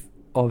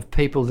of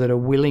people that are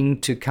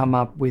willing to come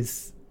up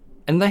with,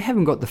 and they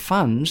haven't got the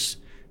funds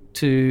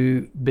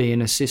to be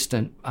an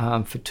assistant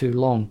for too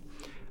long.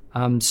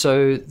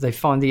 So they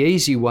find the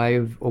easy way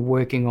of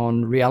working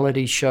on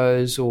reality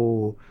shows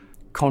or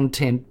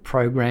content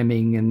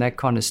programming and that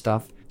kind of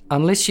stuff.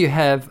 Unless you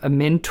have a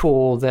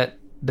mentor that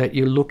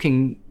you're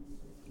looking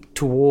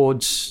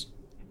towards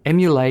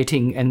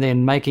emulating and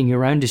then making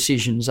your own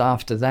decisions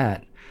after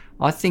that,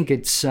 I think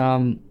it's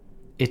a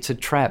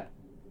trap.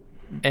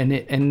 And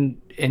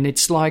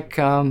it's like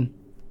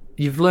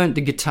you've learnt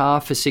the guitar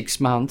for 6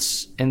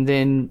 months and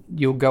then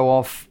you'll go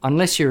off,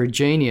 unless you're a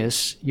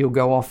genius, you'll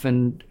go off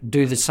and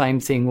do the same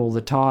thing all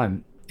the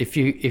time.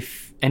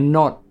 And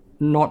not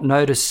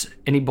notice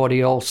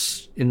anybody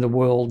else in the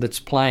world that's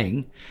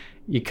playing.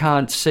 You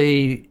can't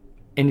see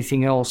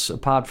anything else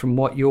apart from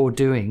what you're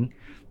doing.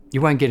 You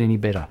won't get any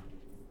better.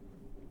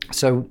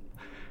 So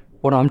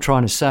what I'm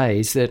trying to say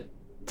is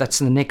that's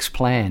the next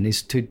plan,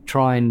 is to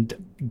try and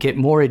get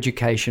more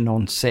education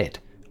on set,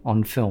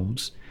 on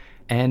films,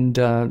 and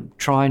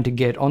trying to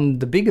get on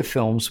the bigger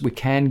films, we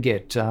can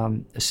get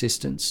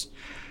assistance.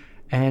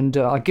 And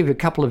I'll give you a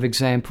couple of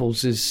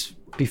examples. Is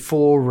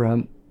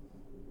before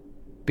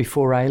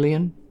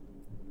Alien,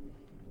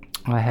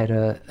 I had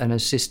an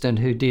assistant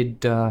who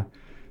did, I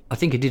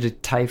think he did a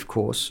TAFE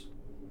course,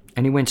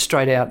 and he went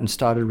straight out and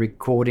started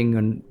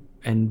recording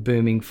and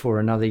booming for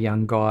another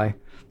young guy.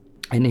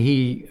 And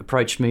he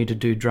approached me to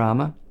do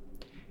drama,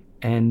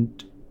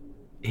 and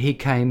he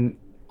came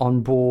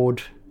on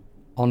board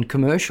on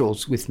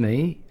commercials with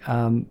me.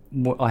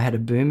 I had a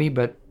boomy,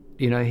 but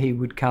he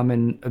would come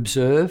and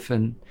observe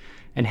and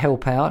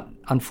help out.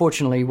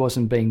 Unfortunately, he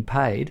wasn't being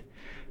paid,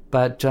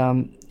 but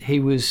he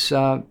was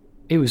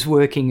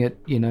working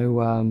at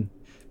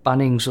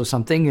Bunnings or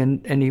something,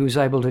 and he was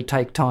able to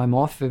take time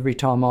off every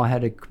time I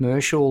had a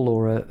commercial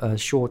or a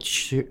short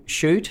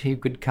shoot. He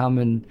could come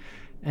and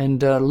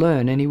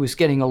learn, and he was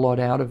getting a lot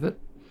out of it.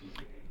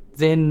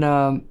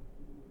 Then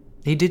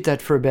he did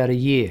that for about a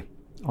year,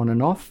 on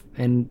and off.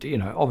 And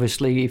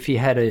obviously, if he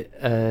had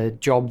a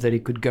job that he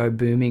could go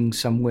booming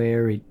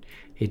somewhere,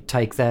 he'd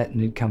take that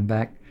and he'd come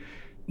back.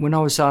 When I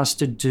was asked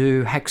to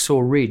do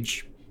Hacksaw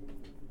Ridge,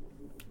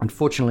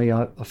 unfortunately,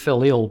 I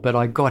fell ill, but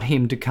I got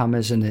him to come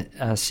as an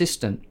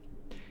assistant,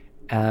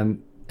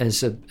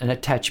 as an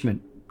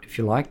attachment, if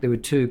you like. There were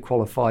 2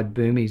 qualified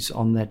boomies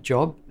on that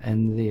job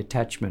and the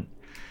attachment.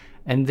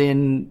 And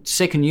then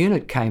second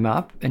unit came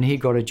up and he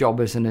got a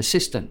job as an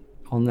assistant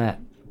on that.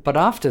 But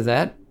after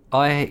that,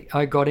 I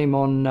got him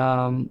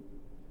on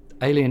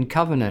Alien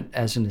Covenant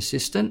as an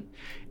assistant,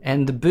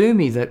 and the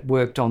boomy that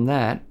worked on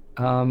that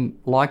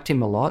liked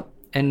him a lot,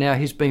 and now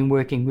he's been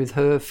working with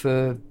her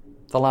for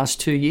the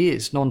last 2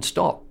 years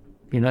non-stop,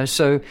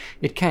 so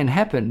it can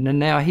happen. And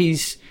now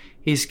he's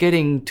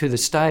getting to the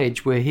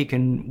stage where he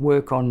can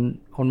work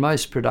on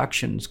most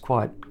productions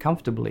quite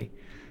comfortably.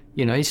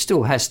 He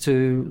still has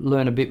to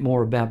learn a bit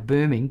more about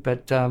booming,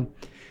 but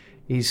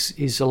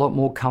he's a lot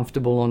more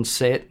comfortable on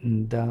set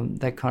and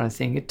that kind of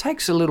thing. It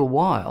takes a little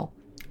while,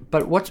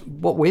 but what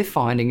we're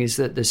finding is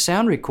that the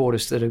sound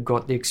recorders that have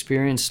got the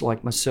experience,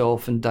 like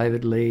myself and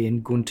David Lee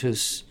and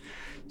Gunter's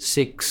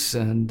Six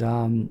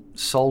and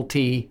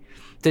Salty,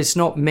 there's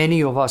not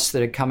many of us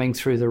that are coming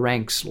through the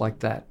ranks like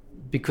that,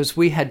 because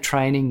we had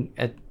training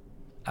at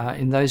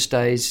in those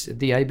days at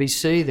the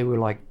ABC. There were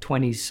like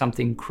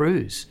 20-something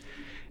crews,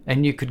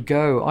 and I could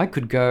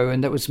go,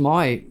 and that was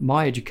my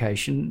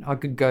education. I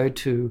could go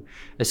to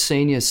a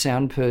senior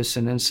sound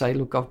person and say,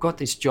 look, I've got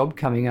this job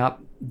coming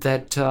up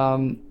that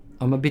I'm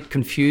a bit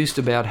confused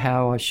about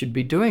how I should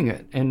be doing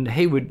it. And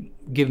he would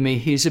give me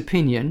his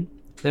opinion.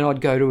 Then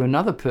I'd go to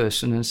another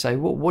person and say,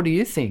 well, what do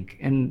you think?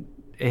 And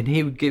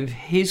he would give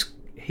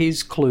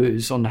his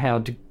clues on how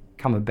to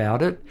come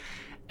about it.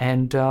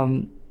 And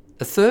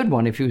a third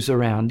one if he was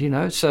around,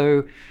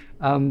 So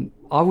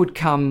I would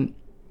come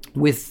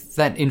with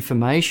that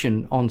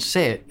information on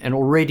set and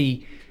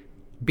already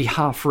be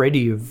half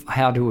ready of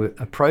how to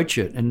approach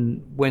it.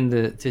 And when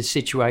the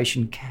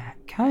situation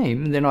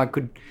came, then I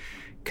could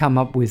come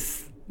up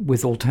with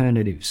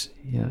alternatives.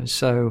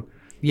 So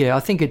yeah, I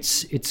think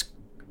it's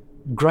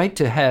great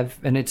to have,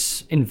 and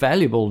it's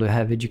invaluable to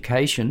have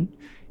education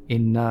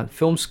in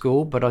film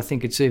school, but I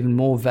think it's even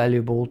more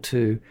valuable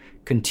to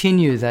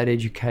continue that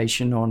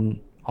education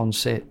on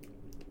set.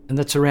 And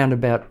that's a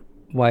roundabout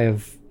way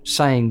of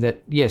saying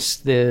that, yes,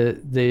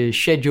 the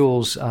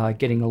schedules are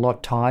getting a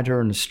lot tighter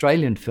in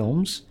Australian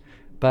films,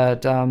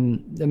 but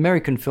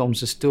American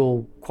films are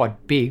still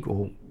quite big,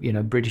 or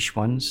British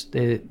ones.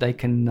 They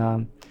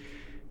can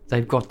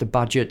they've got the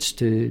budgets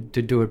to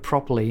do it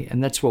properly,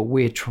 and that's what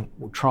we're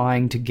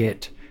trying to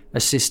get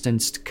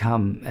assistants to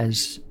come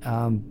as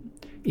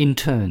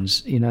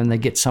interns, and they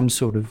get some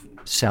sort of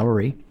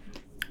salary.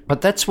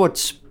 But that's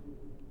what's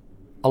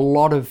a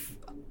lot of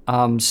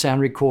sound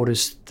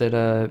recorders that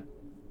are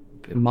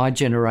my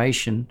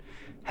generation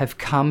have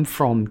come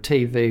from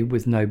TV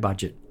with no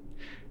budget,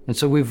 and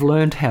so we've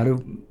learned how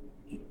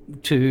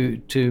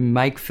to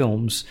make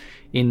films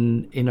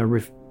in a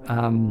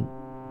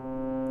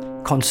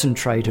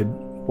concentrated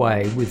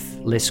way with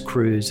less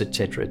crews,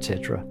 etc.,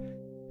 etc.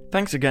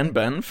 Thanks again,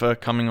 Ben, for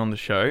coming on the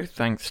show.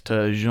 Thanks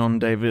to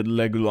Jean-David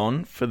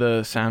Legoulon for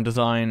the sound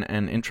design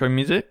and intro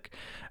music.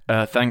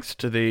 Thanks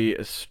to the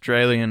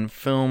Australian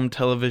Film,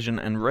 Television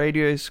and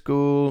Radio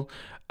School.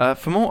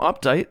 For more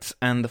updates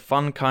and the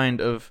fun kind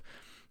of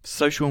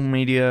social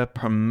media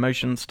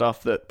promotion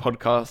stuff that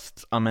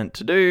podcasts are meant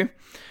to do,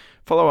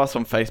 follow us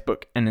on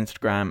Facebook and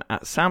Instagram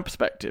at Sound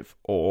Perspective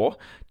or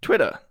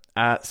Twitter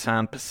at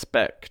Sound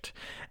Perspect.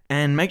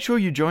 And make sure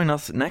you join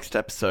us next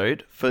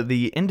episode for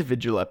the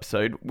individual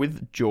episode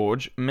with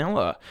George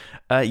Miller.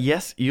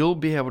 Yes, you'll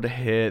be able to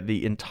hear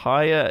the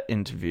entire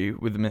interview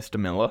with Mr.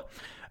 Miller.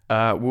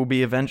 We'll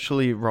be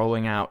eventually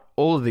rolling out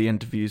all of the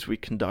interviews we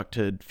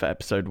conducted for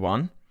episode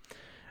 1.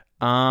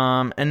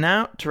 And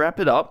now, to wrap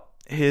it up,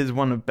 here's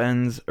one of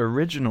Ben's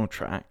original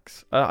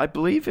tracks. I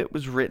believe it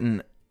was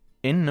written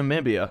in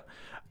Namibia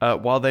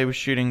while they were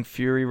shooting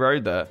Fury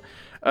Road there.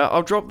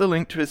 I'll drop the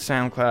link to his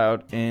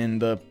SoundCloud in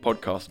the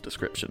podcast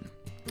description.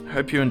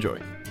 Hope you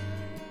enjoy.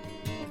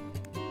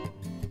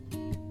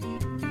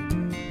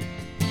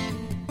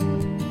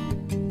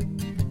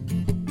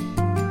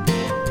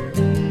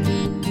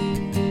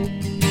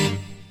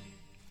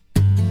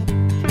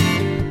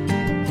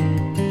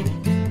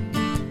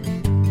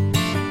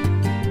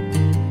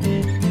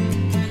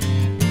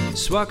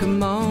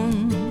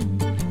 Swakopmund,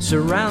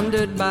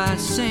 surrounded by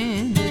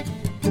sand,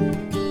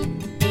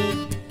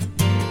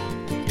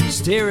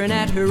 staring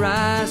at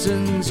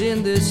horizons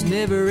in this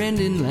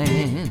never-ending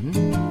land.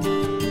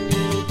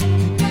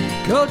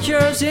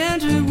 Cultures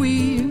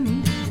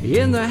interweave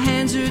in the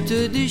hands of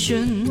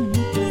tradition,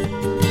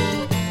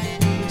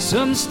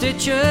 some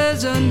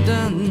stitches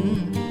undone.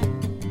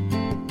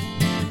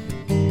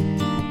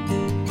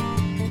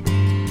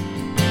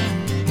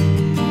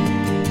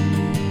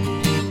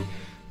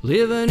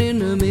 Living in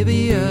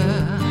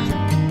Namibia,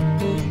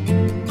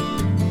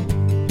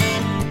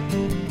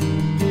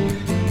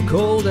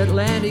 cold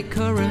Atlantic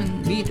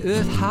current meet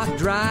earth hot,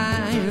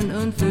 dry and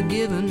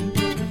unforgiving.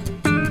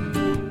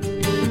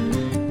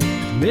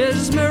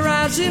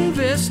 Mesmerizing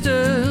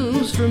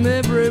vistas from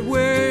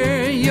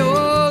everywhere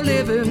you're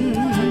living.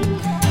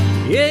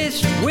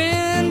 East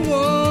wind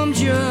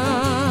warms you,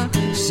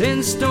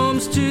 sends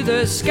storms to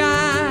the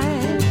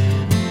sky,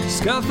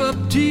 scuff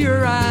up to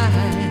your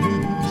eyes.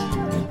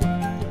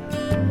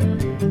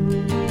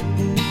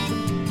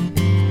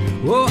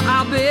 Oh,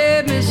 I'll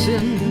be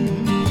missing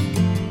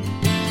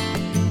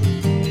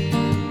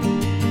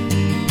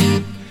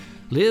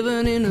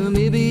living in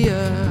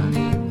Namibia.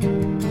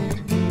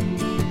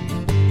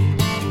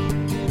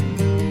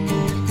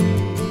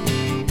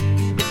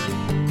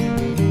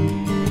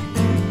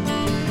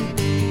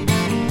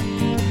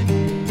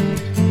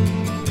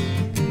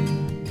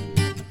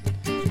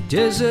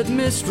 Desert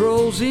mist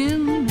rolls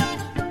in,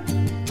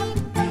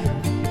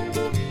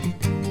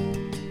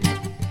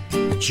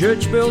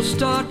 church bells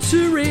start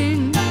to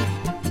ring.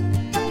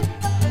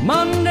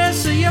 Monday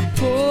say you're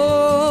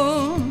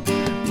poor,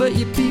 but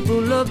your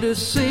people love to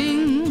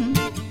sing.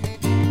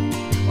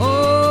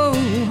 Oh,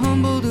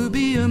 humble to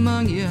be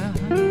among you.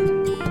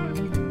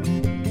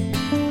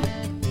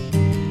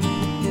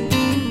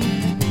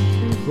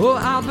 Oh,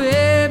 I'll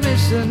be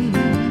missing.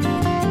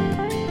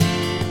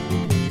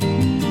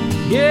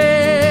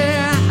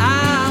 Yeah,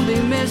 I'll be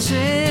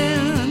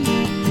missing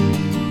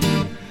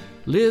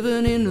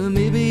living in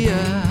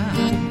Namibia.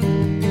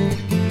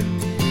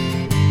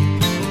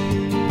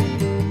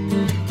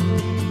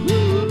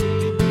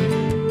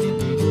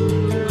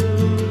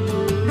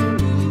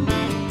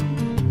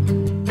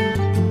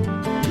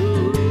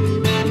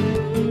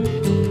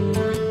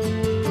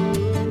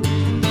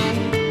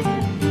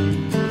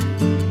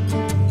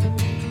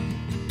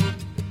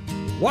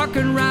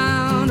 Walking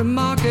round a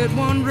market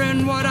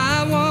wondering what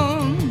I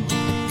want,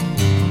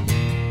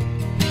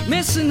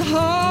 missing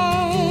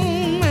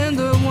home and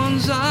the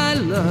ones I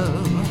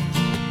love.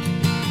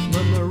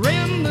 But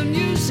marimba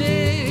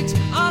music's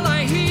all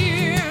I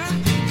hear,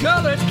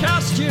 colored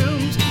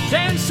costumes,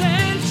 dance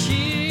and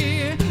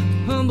cheer.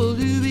 Humble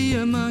to be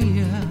among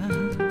ya.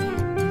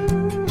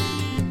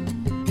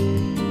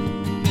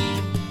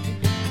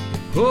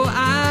 Oh,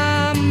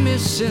 I'm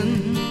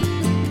missing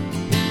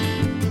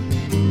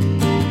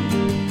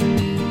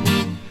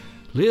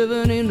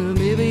living in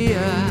Namibia.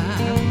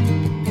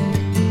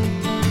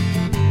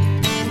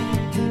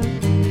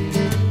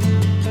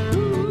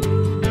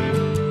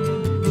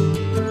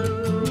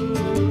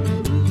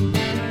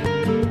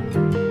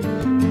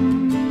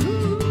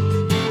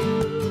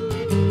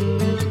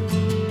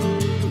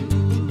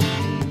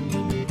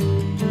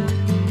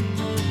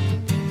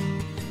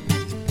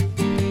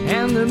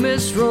 And the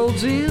mist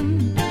rolls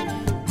in,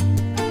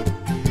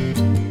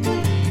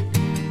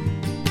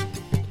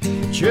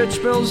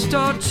 church bells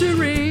start to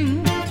ring.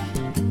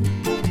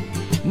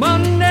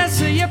 Monday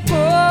say you're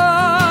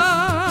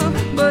poor,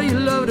 but you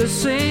love to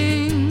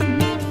sing.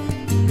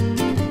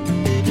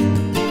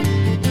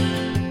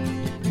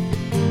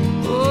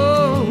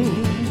 Oh,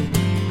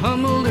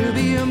 humble to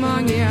be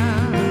among ya.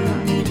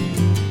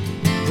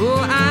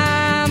 Oh,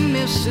 I'm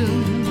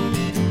missing,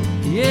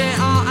 yeah,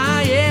 oh,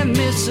 I am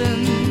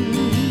missing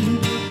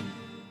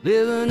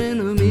living in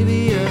Namibia.